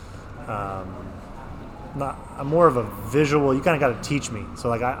I'm more of a visual. You kind of got to teach me.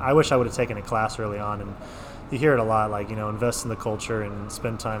 So I wish I would have taken a class early on, and you hear it a lot, invest in the culture and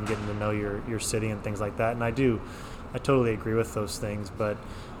spend time getting to know your city and things like that. And I totally agree with those things, but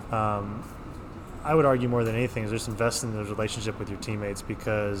I would argue more than anything is just invest in the relationship with your teammates,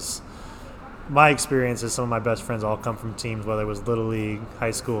 because my experience is some of my best friends all come from teams, whether it was Little League,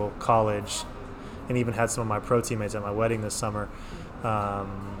 high school, college, and even had some of my pro teammates at my wedding this summer. Pro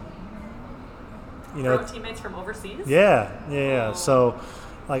teammates from overseas? Yeah. Oh. So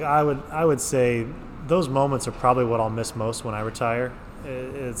I would say those moments are probably what I'll miss most when I retire.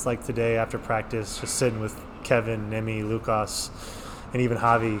 It's like today after practice, just sitting with Kevin, Nemi, Lucas, and even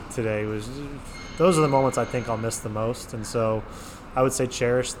Javi today. Those are the moments I think I'll miss the most. And so I would say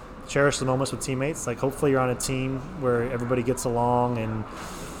cherish the moments with teammates. Hopefully you're on a team where everybody gets along, and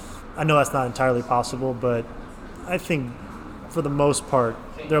I know that's not entirely possible, but I think for the most part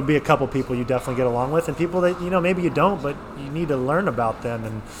there'll be a couple people you definitely get along with, and people that maybe you don't, but you need to learn about them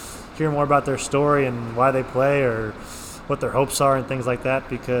and hear more about their story and why they play or what their hopes are and things like that,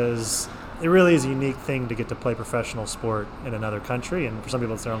 because it really is a unique thing to get to play professional sport in another country, and for some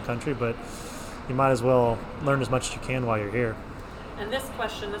people it's their own country, but you might as well learn as much as you can while you're here. And this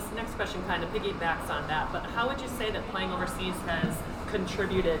next question kind of piggybacks on that, but how would you say that playing overseas has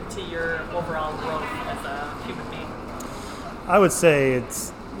contributed to your overall growth as a human being? I would say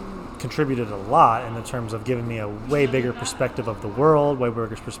it's contributed a lot in the terms of giving me a way bigger perspective of the world, way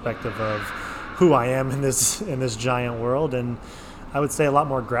bigger perspective of who I am in this giant world, and I would say a lot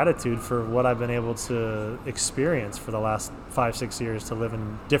more gratitude for what I've been able to experience for the last 5-6 years, to live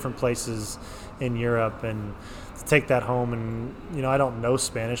in different places in Europe and to take that home. And I don't know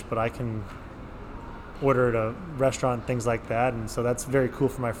Spanish, but I can order at a restaurant and things like that, and so that's very cool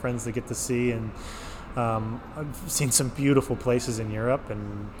for my friends to get to see. And I've seen some beautiful places in Europe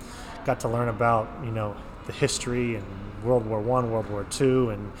and got to learn about the history and World War I, World War II,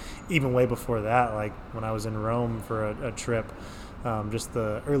 and even way before that, like when I was in Rome for a trip, just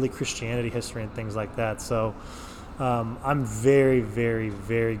the early Christianity history and things like that. So I'm very, very,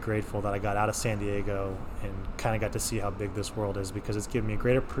 very grateful that I got out of San Diego and kind of got to see how big this world is, because it's given me a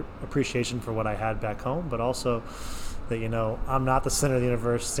greater appreciation for what I had back home, but also that, I'm not the center of the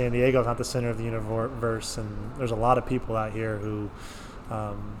universe. San Diego's not the center of the universe, and there's a lot of people out here who,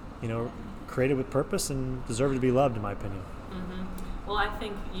 created with purpose and deserve to be loved, in my opinion. Mm-hmm. Well, I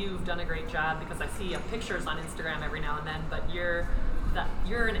think you've done a great job, because I see pictures on Instagram every now and then, but you're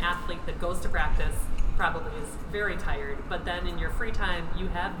an athlete that goes to practice probably is very tired, but then in your free time, you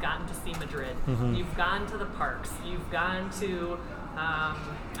have gotten to see Madrid. Mm-hmm. You've gone to the parks. You've gone to,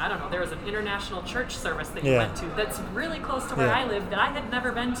 I don't know, there was an international church service that you went to that's really close to where I live that I had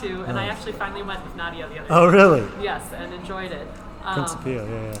never been to, and I actually finally went with Nadia the other day. Oh, really? Yes, and enjoyed it. Principia,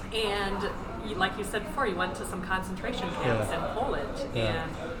 yeah. And like you said before, you went to some concentration camps in Poland,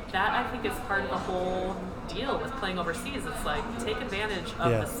 and that I think is part of the whole deal with playing overseas. It's like take advantage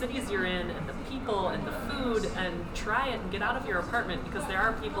of the cities you're in and the people and the food, and try it and get out of your apartment, because there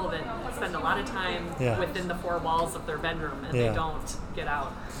are people that spend a lot of time within the four walls of their bedroom and they don't get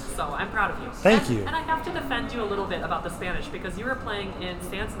out. So I'm proud of you. Thank you. And I have to defend you a little bit about the Spanish, because you were playing in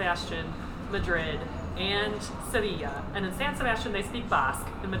San Sebastian, Madrid, and Sevilla. And in San Sebastian, they speak Basque.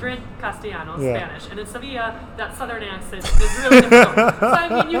 In Madrid, Castellano, Spanish. And in Sevilla, that southern accent is really difficult. So,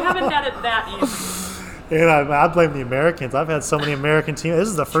 I mean, you haven't had it that easy. And I blame the Americans. I've had so many American teams. This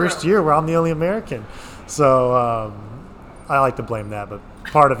is the first year where I'm the only American. So I like to blame that. But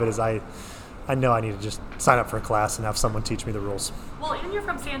part of it is I know I need to just sign up for a class and have someone teach me the rules. Well, and you're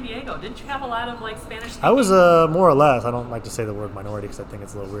from San Diego. Didn't you have a lot of, like, Spanish speaking? I was more or less. I don't like to say the word minority because I think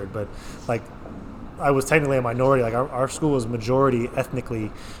it's a little weird. But, like, I was technically a minority. Like our school was majority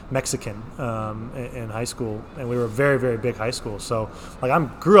ethnically Mexican in high school, and we were a very, very big high school. So, like, I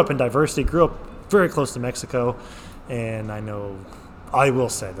grew up in diversity, grew up very close to Mexico, and I will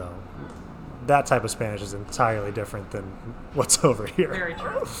say though, that type of Spanish is entirely different than what's over here. Very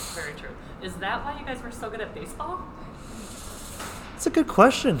true. Very true. Is that why you guys were so good at baseball? It's a good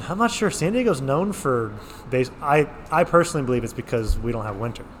question. I'm not sure. San Diego's known for I personally believe it's because we don't have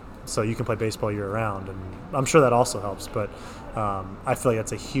winter. So you can play baseball year-round, and I'm sure that also helps. But I feel like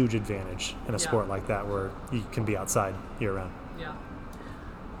that's a huge advantage in a sport like that, where you can be outside year-round. Yeah,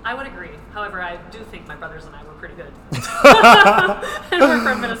 I would agree. However, I do think my brothers and I were pretty good. And we're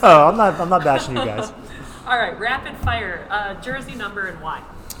from Minnesota. Oh, I'm not bashing you guys. All right, rapid fire. Jersey number and why?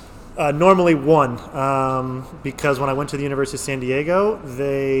 Normally 1, because when I went to the University of San Diego,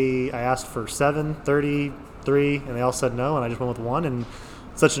 I asked for 7, 33, and they all said no, and I just went with 1, and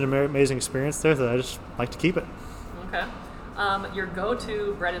such an amazing experience there that I just like to keep it. Okay. Your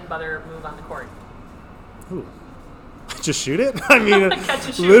go-to bread and butter move on the court? Ooh. Just shoot it? I mean, Catch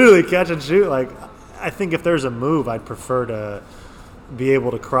and shoot. Literally catch and shoot. Like, I think if there's a move, I'd prefer to be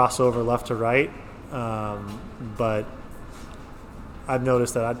able to cross over left to right. But I've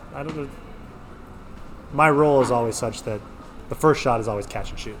noticed that I don't know. My role is always such that the first shot is always catch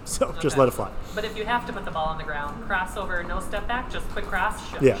and shoot. So just let it fly. But if you have to put the ball on the ground, crossover, no step back, just quick cross,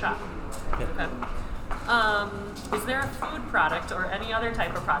 shot. Yeah. Okay. Is there a food product or any other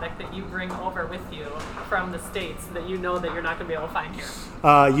type of product that you bring over with you from the States that you know that you're not going to be able to find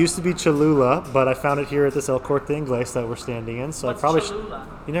here? Used to be Cholula, but I found it here at this El Corte Inglés that we're standing in. So What's I probably Cholula?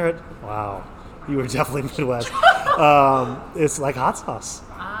 You never? Wow, you were definitely Midwest. It's like hot sauce.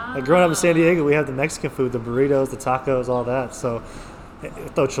 Like growing up in San Diego, we have the Mexican food, the burritos, the tacos, all that. So I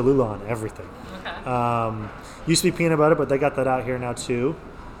throw Cholula on everything. Okay. Used to be peanut butter, but they got that out here now too.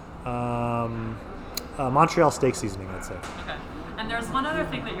 Montreal steak seasoning, I'd say. Okay. And there's one other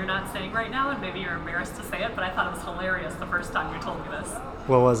thing that you're not saying right now, and maybe you're embarrassed to say it, but I thought it was hilarious the first time you told me this.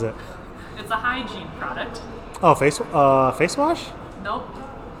 What was it? It's a hygiene product. Oh, face wash? Nope.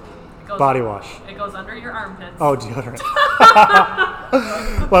 Body wash. It goes under your armpits. Oh, deodorant.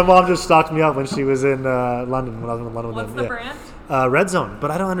 My mom just stocked me up when she was in London, when I was in London with them. What's the brand? Red Zone.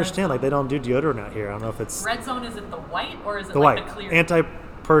 But I don't understand. Like, they don't do deodorant out here. I don't know if it's... Red Zone, is it the white or is it the like white. the clear?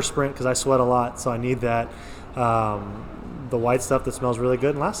 Anti-perspirant, because I sweat a lot, so I need that. The white stuff that smells really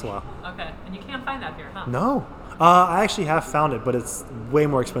good and lasts a while. Okay. And you can't find that here, huh? No. I actually have found it, but it's way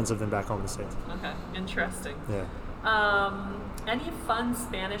more expensive than back home in the States. Okay. Interesting. Yeah. Any fun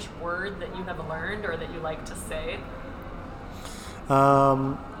Spanish word that you have learned or that you like to say?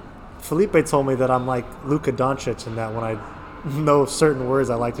 Felipe told me that I'm like Luka Doncic in that when I know certain words,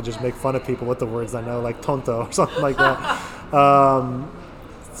 I like to just make fun of people with the words I know, like tonto or something like that.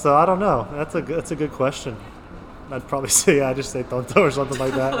 So I don't know. That's a good question. I'd probably say I just say tonto or something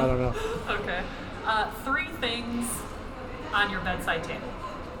like that. I don't know. Okay. 3 things on your bedside table.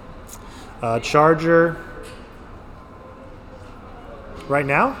 Charger. Right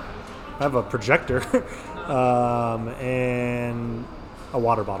now, I have a projector and a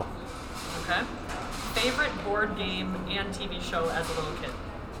water bottle. Okay. Favorite board game and TV show as a little kid?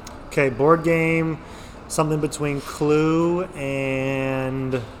 Okay, board game, something between Clue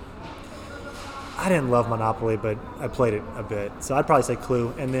and... I didn't love Monopoly, but I played it a bit. So I'd probably say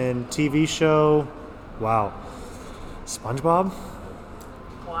Clue. And then TV show, wow. SpongeBob?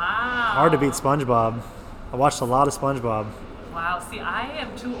 Wow. Hard to beat SpongeBob. I watched a lot of SpongeBob. Wow. See, I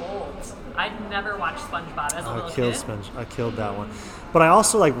am too old I'd never watched SpongeBob as a little kid. I killed that one. But I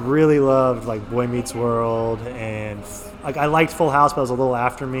also like really loved like Boy Meets World, and like I liked Full House, but it was a little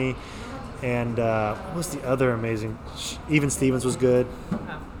after me. And what was the other amazing? Even Stevens was good. Okay.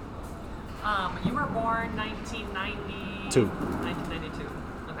 You were born 1992. 1992.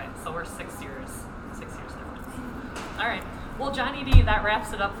 Okay, so we're 6 years difference. All right. Well, Johnny D, that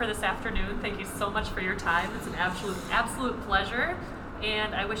wraps it up for this afternoon. Thank you so much for your time. It's an absolute pleasure,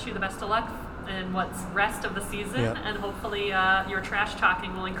 and I wish you the best of luck in what's rest of the season, and hopefully your trash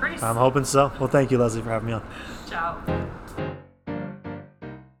talking will increase. I'm hoping so. Well, thank you, Leslie, for having me on. Ciao.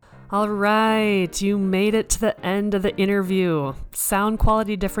 All right, you made it to the end of the interview. Sound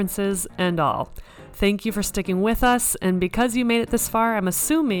quality differences and all. Thank you for sticking with us, and because you made it this far, I'm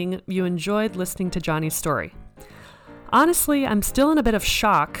assuming you enjoyed listening to Johnny's story. Honestly, I'm still in a bit of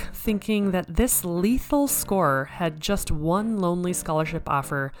shock thinking that this lethal scorer had just one lonely scholarship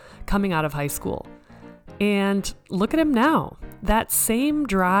offer coming out of high school. And look at him now. That same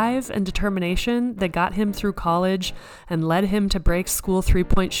drive and determination that got him through college and led him to break school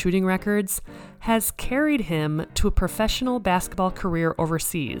three-point shooting records has carried him to a professional basketball career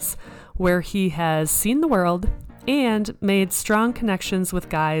overseas, where he has seen the world and made strong connections with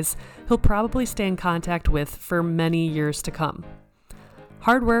guys he'll probably stay in contact with for many years to come.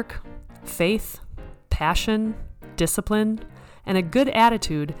 Hard work, faith, passion, discipline, and a good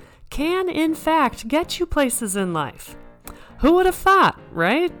attitude can, in fact, get you places in life. Who would have thought,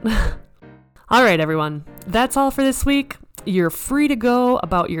 right? All right, everyone. That's all for this week. You're free to go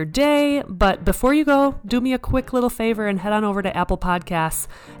about your day, but before you go, do me a quick little favor and head on over to Apple Podcasts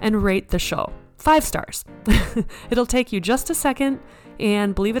and rate the show. 5 stars. It'll take you just a second,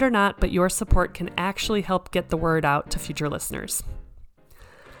 and believe it or not, but your support can actually help get the word out to future listeners.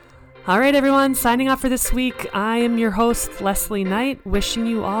 All right, everyone, signing off for this week. I am your host, Leslie Knight, wishing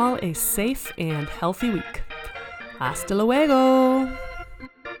you all a safe and healthy week. Hasta luego!